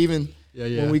 But even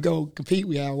when we go compete,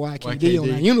 we have YKD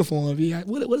on our uniform.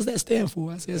 What does that stand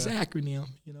for? I said, it's an acronym.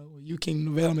 Youth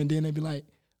Kingdom Development. Then they be like,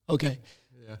 okay,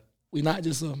 we're not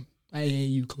just an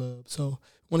AAU club. So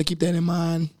I want to keep that in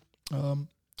mind.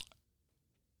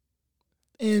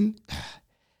 And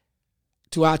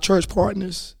to our church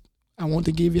partners, I want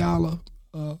to give y'all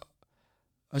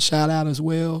a shout out as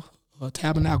well.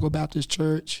 Tabernacle Baptist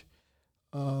Church,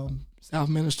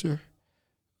 Southminster,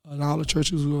 and all the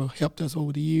churches who have helped us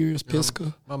over the years,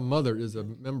 Pisgah. My mother is a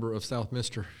member of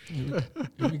Southminster. Here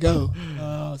we go.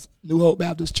 New Hope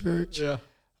Baptist Church. Yeah.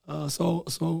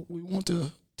 So we want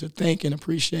to thank and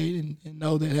appreciate and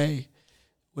know that, hey,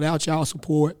 without y'all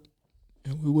support,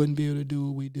 we wouldn't be able to do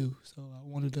what we do. So I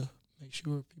wanted to make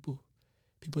sure people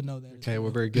know that. Okay,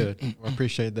 well, very good. I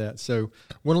appreciate that. So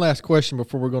one last question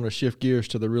before we're going to shift gears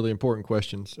to the really important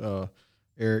questions,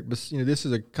 Eric. But this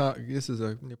is a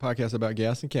podcast about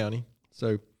Gaston County.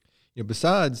 So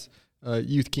besides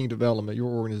Youth King Development, your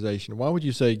organization, why would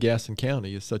you say Gaston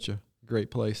County is such a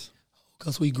great place?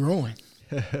 Because we're growing.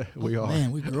 We are.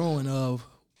 Man, we're growing of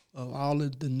all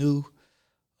of the new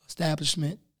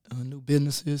establishment, new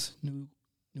businesses, new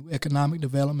economic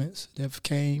developments that have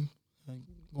came,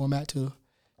 going back to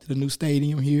the new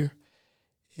stadium here.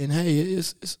 And hey,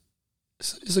 it's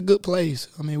a good place.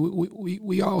 I mean,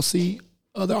 we all see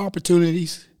other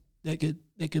opportunities that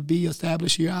could be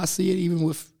established here. I see it even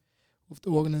with the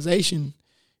organization.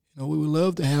 We would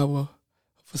love to have a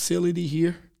facility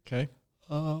here. Okay.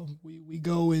 We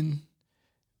go and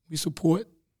we support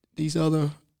these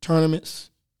other tournaments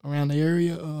around the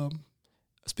area.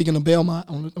 Speaking of Belmont,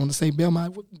 I want to say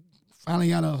Belmont finally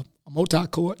got a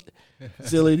multi-court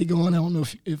facility going. I don't know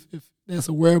if that's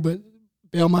aware, but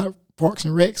Belmont Parks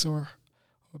and Recs are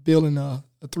building a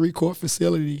 3-court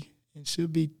facility and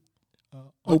should be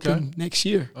open next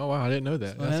year. Oh, wow, I didn't know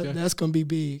that. So that's going to be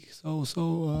big. So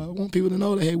I want people to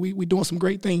know that, hey, we doing some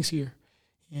great things here.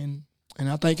 And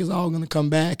I think it's all going to come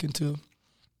back into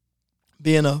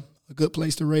being a good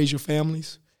place to raise your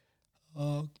families,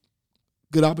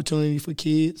 good opportunity for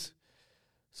kids.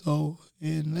 So,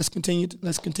 and let's continue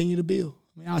to build.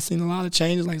 I mean, I've seen a lot of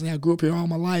changes. Like I said, I grew up here all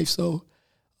my life. So,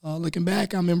 looking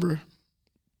back, I remember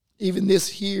even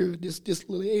this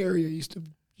little area used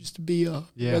to be a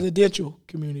residential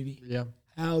community. Yeah,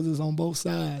 houses on both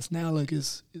sides. Now, look,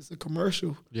 it's a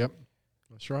commercial. Yep,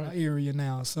 that's right. Area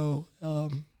now. So,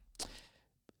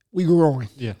 we growing.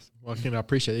 Yes, well, I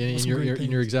appreciate it,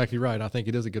 and you're exactly right. I think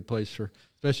it is a good place for,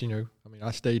 especially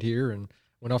I stayed here and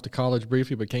went off to college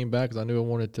briefly, but came back because I knew I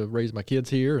wanted to raise my kids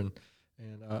here, and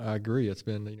I agree. It's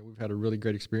been we've had a really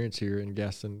great experience here in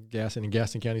Gaston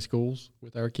County schools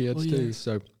with our kids too. Yes.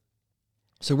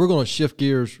 So we're going to shift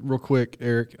gears real quick,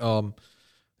 Eric.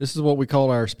 This is what we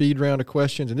call our speed round of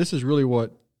questions, and this is really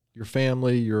what your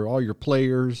family, all your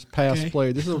players, past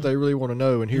players, this is what they really want to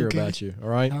know and hear about you. All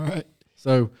right. All right.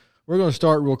 So we're going to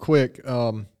start real quick.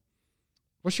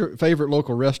 What's your favorite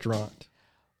local restaurant?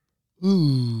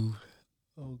 Ooh.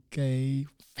 Okay.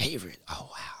 Favorite.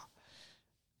 Oh,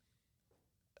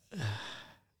 wow.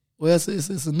 Well,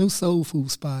 it's a new soul food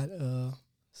spot.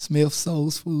 Smith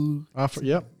Soul's Food.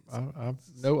 Yep. I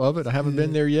know of it. I haven't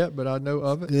been there yet, but I know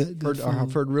of it. Good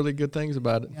I've heard really good things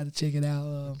about it. Got to check it out.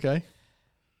 Okay.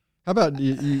 How about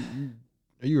you?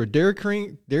 Are you a Dairy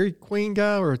Queen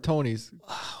guy or a Tony's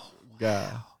guy?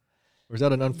 Or is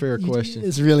that an unfair question?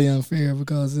 It's really unfair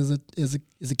because as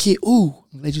a kid, ooh,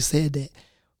 I'm glad you said that.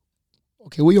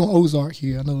 Okay, we on Ozark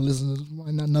here. I know the listeners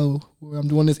might not know where I'm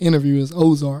doing this interview is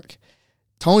Ozark.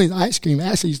 Tony's Ice Cream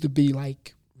actually used to be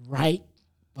like right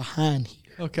behind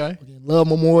here. Okay. Love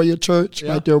Memorial Church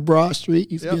right there, Broad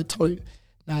Street. Used to be a Tony.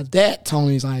 Now that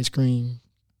Tony's Ice Cream,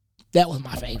 that was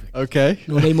my favorite. Okay.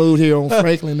 They moved here on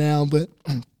Franklin now, but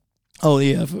oh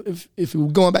yeah, if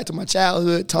we're going back to my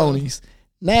childhood, Tony's.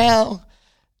 Now,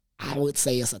 I would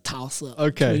say it's a toss-up.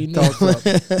 Okay,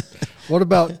 toss-up. What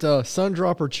about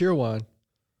Sundrop or Cheerwine?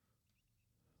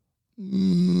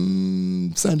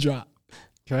 Sundrop.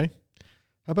 Okay.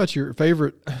 How about your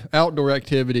favorite outdoor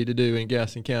activity to do in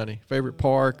Gaston County? Favorite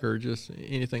park or just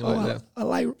anything like that? I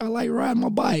like riding my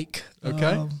bike.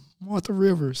 Okay. Martha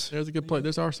Rivers. There's a good place.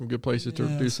 There are some good places to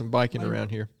do some biking around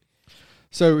here.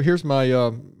 So here's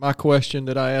my my question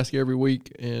that I ask every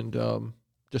week, and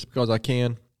just because I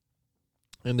can,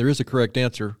 and there is a correct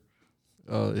answer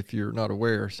if you're not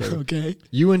aware. So okay.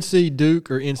 UNC, Duke,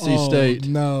 or NC State?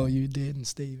 No, you didn't,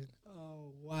 Stephen.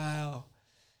 Oh, wow.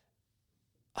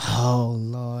 Oh,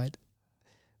 Lord.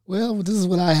 Well, this is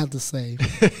what I have to say.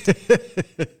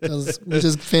 Because we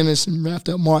just finished and wrapped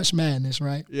up March Madness,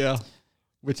 right? Yeah.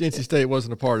 Which NC State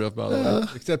wasn't a part of, by the way,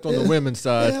 except on the women's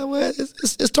side. Yeah, well,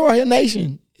 it's Tar Heel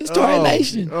Nation. It's Tar Heel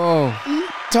Nation. Oh.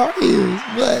 Tar Heels.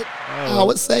 But I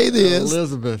would say this.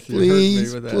 Elizabeth, please, you hurt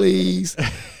me with that. Please,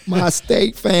 my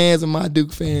State fans and my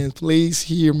Duke fans, please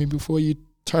hear me before you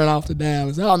turn off the dial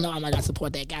and say, oh, no, I'm not going to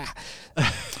support that guy.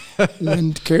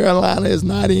 When Carolina is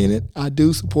not in it, I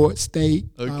do support State.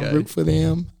 Okay. I root for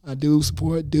them. I do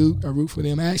support Duke. I root for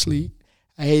them. Actually,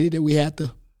 I hated that we had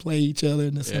to play each other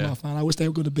in the semifinal. I wish they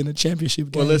would have been a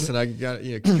championship game. Well, listen,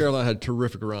 Carolina had a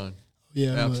terrific run.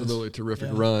 Yeah, absolutely terrific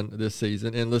run this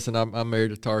season. And listen, I'm married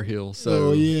to Tar Heel, Oh,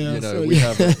 so yeah. you know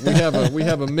So, we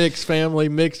have a mixed family,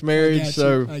 mixed marriage.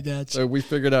 I got you. So we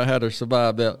figured out how to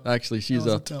survive that. Actually, she's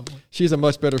That was a tough one. she's a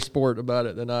much better sport about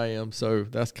it than I am. So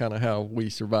that's kind of how we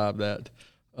survived that.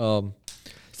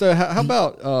 So how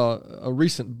about a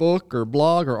recent book or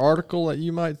blog or article that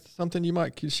you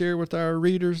might could share with our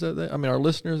readers our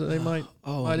listeners that they might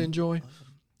enjoy?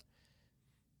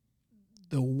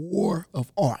 The War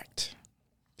of Art.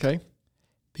 Okay.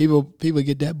 People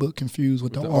get that book confused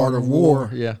with the Art of War.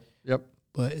 Yeah. Yep.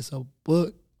 But it's a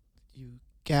book you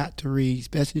got to read,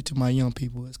 especially to my young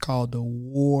people. It's called The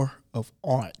War of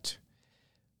Art,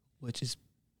 which is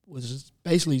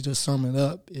basically, just summing it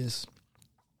up, is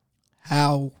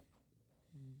how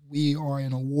we are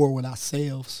in a war with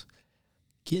ourselves,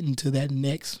 getting to that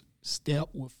next step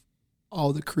with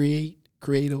all the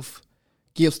creative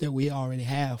gifts that we already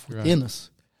have within us.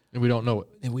 And we don't know it.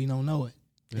 And we don't know it.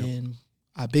 Yep. And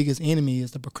our biggest enemy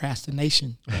is the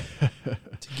procrastination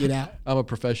to get out. I'm a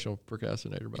professional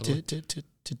procrastinator, by the way.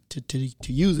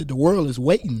 To use it. The world is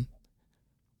waiting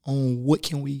on what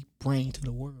can we bring to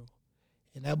the world.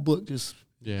 And that book just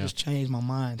changed my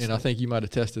mind. And I think you might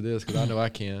attest to this, because I know I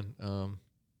can. I'm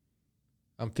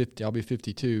 50. I'll be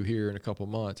 52 here in a couple of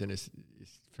months, and it's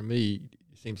for me,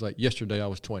 it seems like yesterday I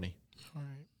was 20. All right.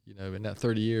 You know, and that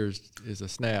 30 years is a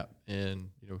snap, and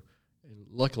and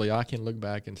luckily I can look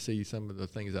back and see some of the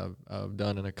things I've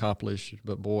done and accomplished.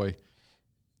 But boy,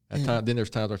 then there's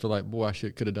times I feel like, boy, I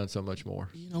could have done so much more.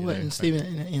 You know what? And Stephen,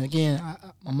 and again,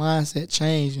 my mindset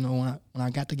changed. When I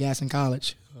got to Gaston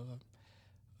College,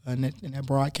 in that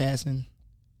broadcasting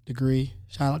degree.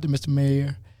 Shout out to Mr.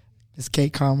 Mayor, Miss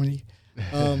Kate Comedy.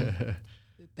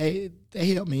 They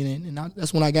helped me, and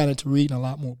that's when I got into reading a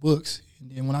lot more books.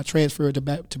 And then when I transferred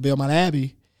to Belmont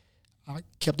Abbey, I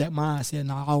kept that mindset,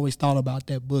 and I always thought about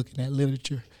that book and that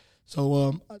literature.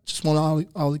 So I just want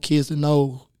all the kids to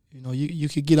know, you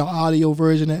could get an audio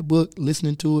version of that book,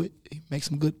 listening to it, make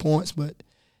some good points, but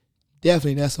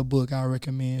definitely that's a book I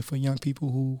recommend for young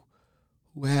people who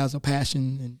has a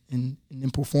passion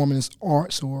in performance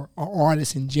arts or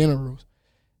artists in general.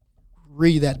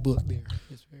 Read that book there.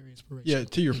 It's very inspirational. Yeah,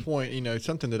 to your point,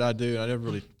 something that I do, and I never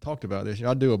really talked about this.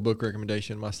 I do a book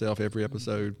recommendation myself every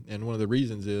episode, and one of the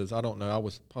reasons is, I don't know, I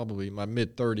was probably in my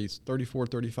mid-30s, 34,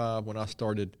 35, when I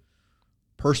started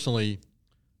personally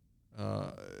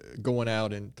going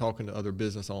out and talking to other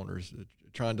business owners,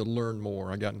 trying to learn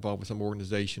more. I got involved with some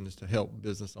organizations to help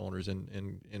business owners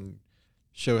and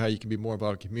show how you can be more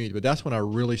involved in the community. But that's when I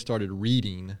really started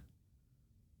reading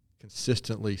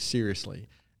consistently, seriously.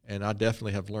 And I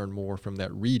definitely have learned more from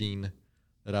that reading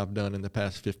that I've done in the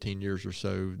past 15 years or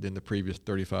so than the previous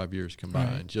 35 years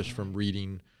combined, just from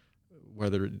reading,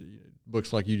 whether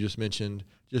books like you just mentioned,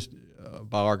 just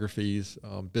biographies,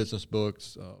 business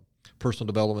books, personal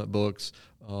development books,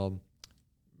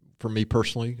 for me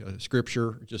personally,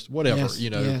 scripture, just whatever,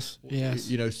 Yes.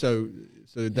 So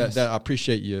that I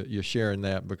appreciate you sharing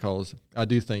that, because I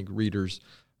do think readers,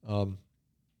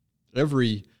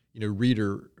 every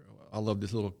reader. I love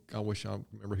this little. I wish I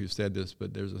remember who said this,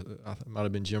 but it might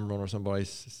have been Jim Rohn or somebody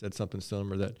said something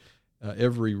similar, that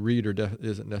every reader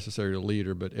isn't necessarily a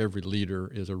leader, but every leader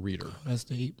is a reader. That's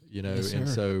deep. Yes, and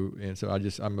so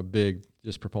I'm a big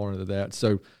proponent of that.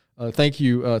 So. Thank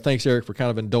you. Thanks, Eric, for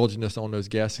kind of indulging us on those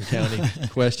Gaston County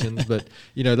questions. But,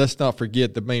 let's not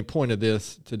forget the main point of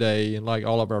this today, and like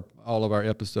all of our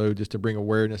episodes, is to bring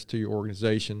awareness to your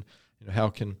organization. How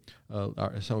can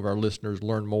some of our listeners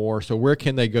learn more? So where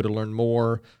can they go to learn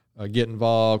more, get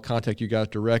involved, contact you guys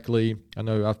directly? I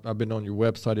know I've been on your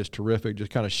website. It's terrific. Just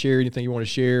kind of share anything you want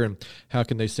to share, and how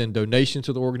can they send donations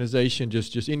to the organization?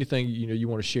 Just anything you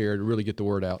want to share to really get the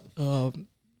word out.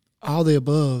 All the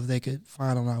above they could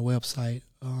find on our website,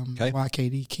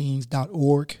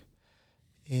 ykdkings.org,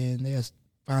 and they'll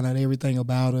find out everything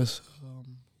about us,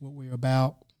 what we're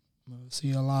about.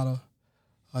 See a lot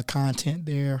of content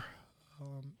there,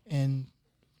 and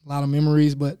a lot of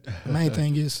memories. But the main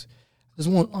thing is, I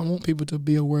want people to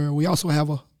be aware. We also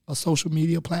have a social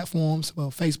media platforms,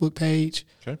 a Facebook page.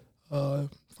 Okay.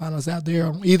 Find us out there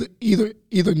on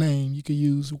either name. You could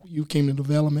use Youth Kingdom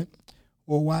Development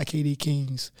or YKD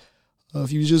Kings.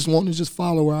 If you just want to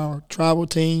follow our tribal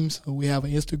teams, we have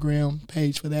an Instagram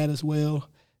page for that as well.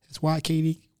 It's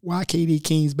YKD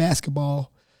Kings Basketball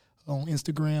on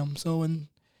Instagram. So and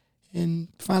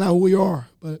find out who we are.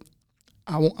 But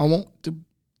I want to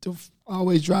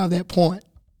always drive that point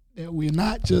that we're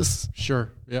not just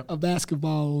a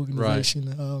basketball organization.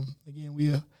 Right. Again,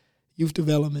 we're a youth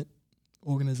development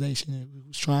organization, and we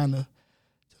was trying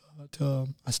to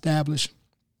establish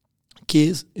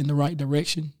kids in the right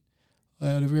direction.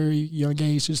 at a very young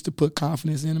age, just to put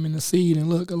confidence in them in the seed. And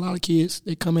look, a lot of kids,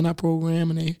 they come in our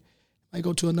program and they might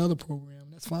go to another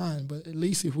program. That's fine, but at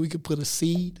least if we could put a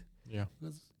seed. Yeah.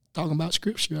 Talking about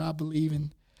scripture, I believe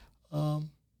in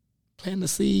planting the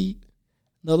seed,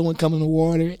 another one coming to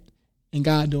water it, and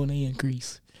God doing the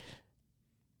increase.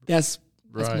 That's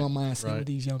my mindset with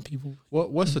these young people.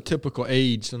 What's the typical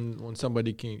age when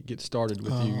somebody can get started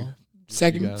with you?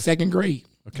 Second grade.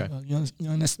 Okay.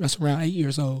 That's around 8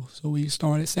 years old. So we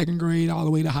started second grade all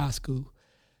the way to high school.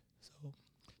 So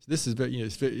this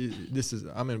is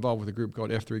I'm involved with a group called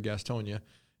F3 Gastonia,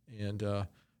 and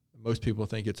most people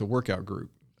think it's a workout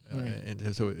group. Right.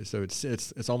 And so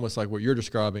it's almost like what you're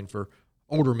describing for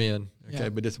older men, okay? Yeah.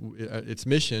 But its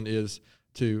mission is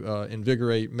to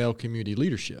invigorate male community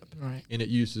leadership, right? And it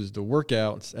uses the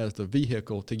workouts as the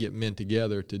vehicle to get men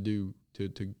together to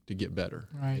get better,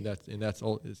 right? And that's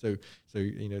all. So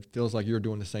it feels like you're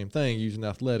doing the same thing, using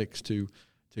athletics to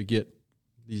get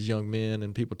these young men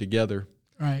and people together,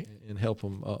 right? And help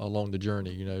them along the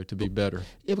journey, to be better.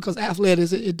 Yeah, because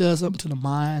athletics it does something to the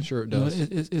mind. Sure, it does.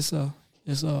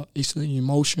 It's an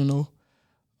emotional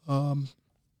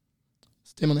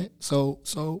stimulant.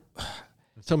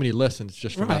 So many lessons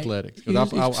just from athletics.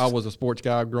 Because I was a sports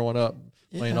guy growing up,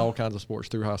 playing all kinds of sports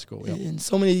through high school. Yep. And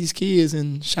so many of these kids,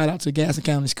 and shout out to Gaston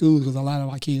County Schools, because a lot of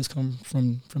our kids come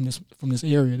from this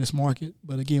area, this market.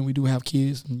 But again, we do have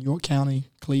kids in York County,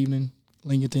 Cleveland,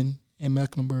 Lincoln, and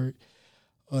Mecklenburg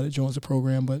that joins the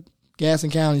program. But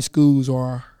Gaston County Schools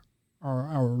are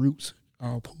our roots,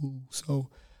 our pool. So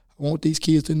I want these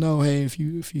kids to know, hey, if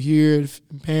you hear it,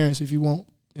 parents, if you want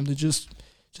them to just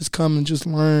come and just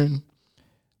learn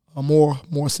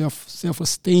more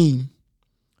self-esteem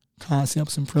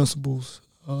concepts and principles.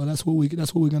 That's what we're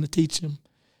going to teach them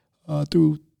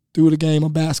through the game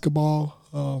of basketball.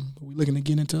 We're looking to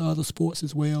get into other sports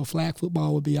as well. Flag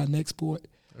football would be our next sport.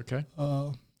 Okay.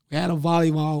 We had a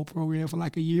volleyball program for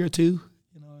like a year or two.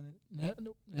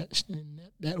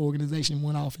 That organization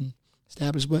went off and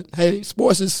established. But hey,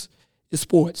 sports is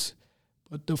sports.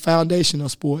 But the foundation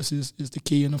of sports is the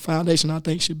key, and the foundation I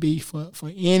think should be for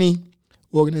any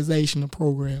organization or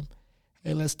program.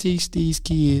 Hey, let's teach these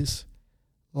kids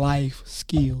life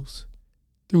skills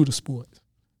through the sport,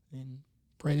 and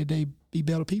pray that they be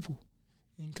better people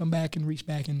and come back and reach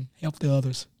back and help the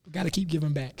others. We got to keep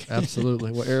giving back.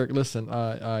 Absolutely. Well, Eric, listen,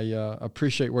 I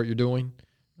appreciate what you're doing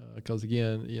because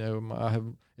again,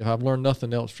 if I've learned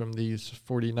nothing else from these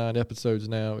 49 episodes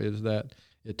now is that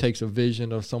it takes a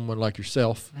vision of someone like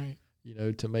yourself,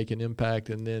 right, to make an impact,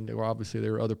 and then obviously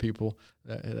there are other people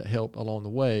that help along the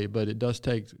way, but it does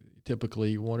take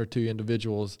typically one or two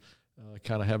individuals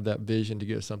kind of have that vision to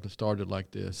get something started like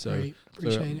this. So, right.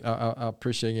 Appreciate it. I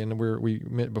appreciate it. And we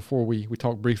met before we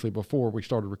talked briefly before we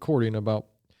started recording about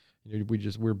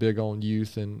we're big on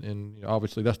youth and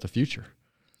obviously that's the future.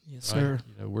 Yes, right? sir.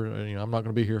 I'm not going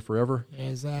to be here forever.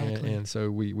 Exactly. And so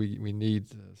we need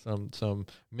some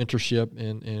mentorship,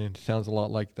 and it sounds a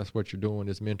lot like that's what you're doing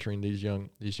is mentoring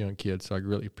these young kids. So I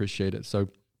really appreciate it. So,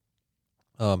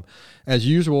 as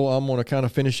usual, I'm going to kind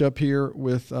of finish up here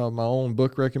with my own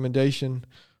book recommendation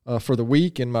for the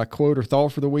week and my quote or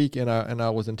thought for the week. And I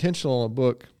was intentional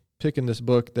on picking this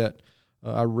book that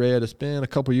I read. It's been a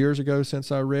couple years ago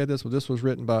since I read this. Well, this was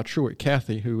written by Truett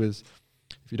Cathy, who is,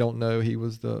 if you don't know, he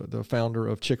was the founder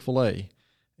of Chick-fil-A,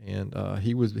 and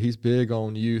he's big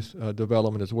on youth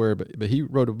development as well. But he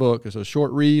wrote a book. It's a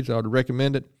short read, so I would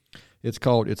recommend it. It's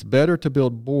called "It's Better to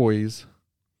Build Boys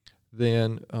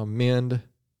Than Mend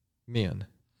Men."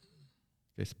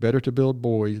 It's better to build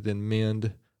boys than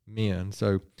mend men.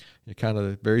 So kind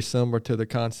of very similar to the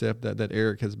concept that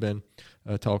Eric has been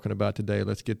talking about today.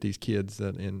 Let's get these kids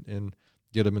and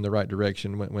get them in the right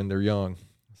direction when they're young,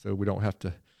 so we don't have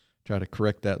to try to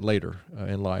correct that later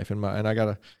in life. And I got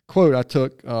a quote I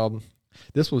took.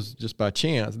 This was just by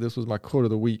chance. This was my quote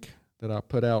of the week that I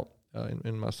put out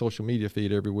in my social media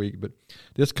feed every week. But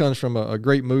this comes from a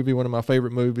great movie, one of my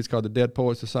favorite movies called The Dead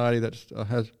Poets Society that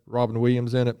has Robin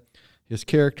Williams in it. His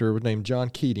character was named John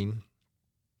Keating,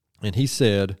 and he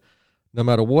said, "No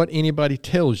matter what anybody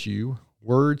tells you,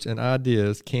 words and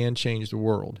ideas can change the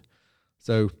world."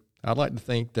 So I'd like to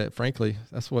think that, frankly,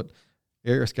 that's what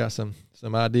Eric's got some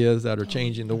ideas that are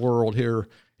changing the world here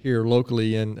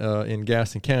locally in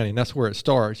Gaston County, and that's where it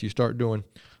starts. You start doing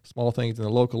small things in the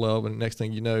local level, and the next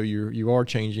thing you know, you are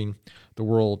changing the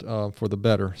world for the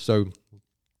better. So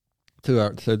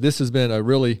this has been a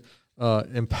really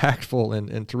impactful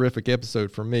and terrific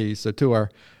episode for me. So to our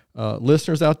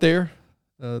listeners out there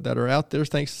that are out there,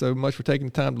 thanks so much for taking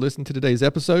the time to listen to today's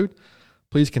episode.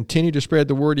 Please continue to spread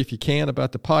the word if you can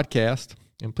about the podcast.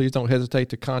 And please don't hesitate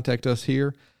to contact us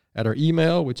here at our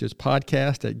email, which is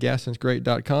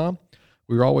podcast@gastonsgreat.com.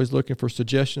 We're always looking for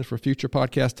suggestions for future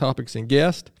podcast topics and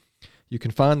guests. You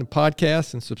can find the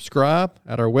podcast and subscribe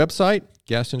at our website,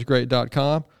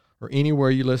 gastonsgreat.com, or anywhere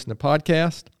you listen to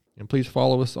podcasts. And please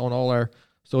follow us on all our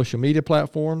social media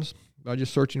platforms by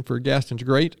just searching for Gaston's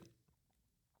Great.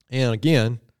 And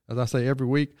again, as I say every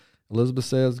week, Elizabeth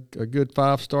says a good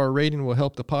 5-star rating will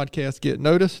help the podcast get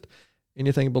noticed.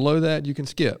 Anything below that, you can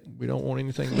skip. We don't want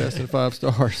anything less than 5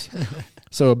 stars.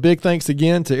 So a big thanks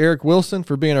again to Eric Wilson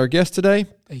for being our guest today.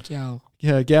 Thank y'all.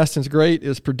 Yeah, Gaston's Great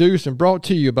is produced and brought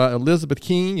to you by Elizabeth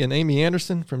King and Amy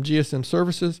Anderson from GSM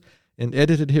Services and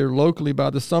edited here locally by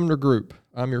the Sumner Group.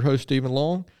 I'm your host, Stephen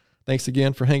Long. Thanks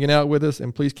again for hanging out with us,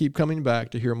 and please keep coming back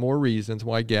to hear more reasons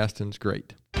why Gaston's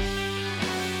great.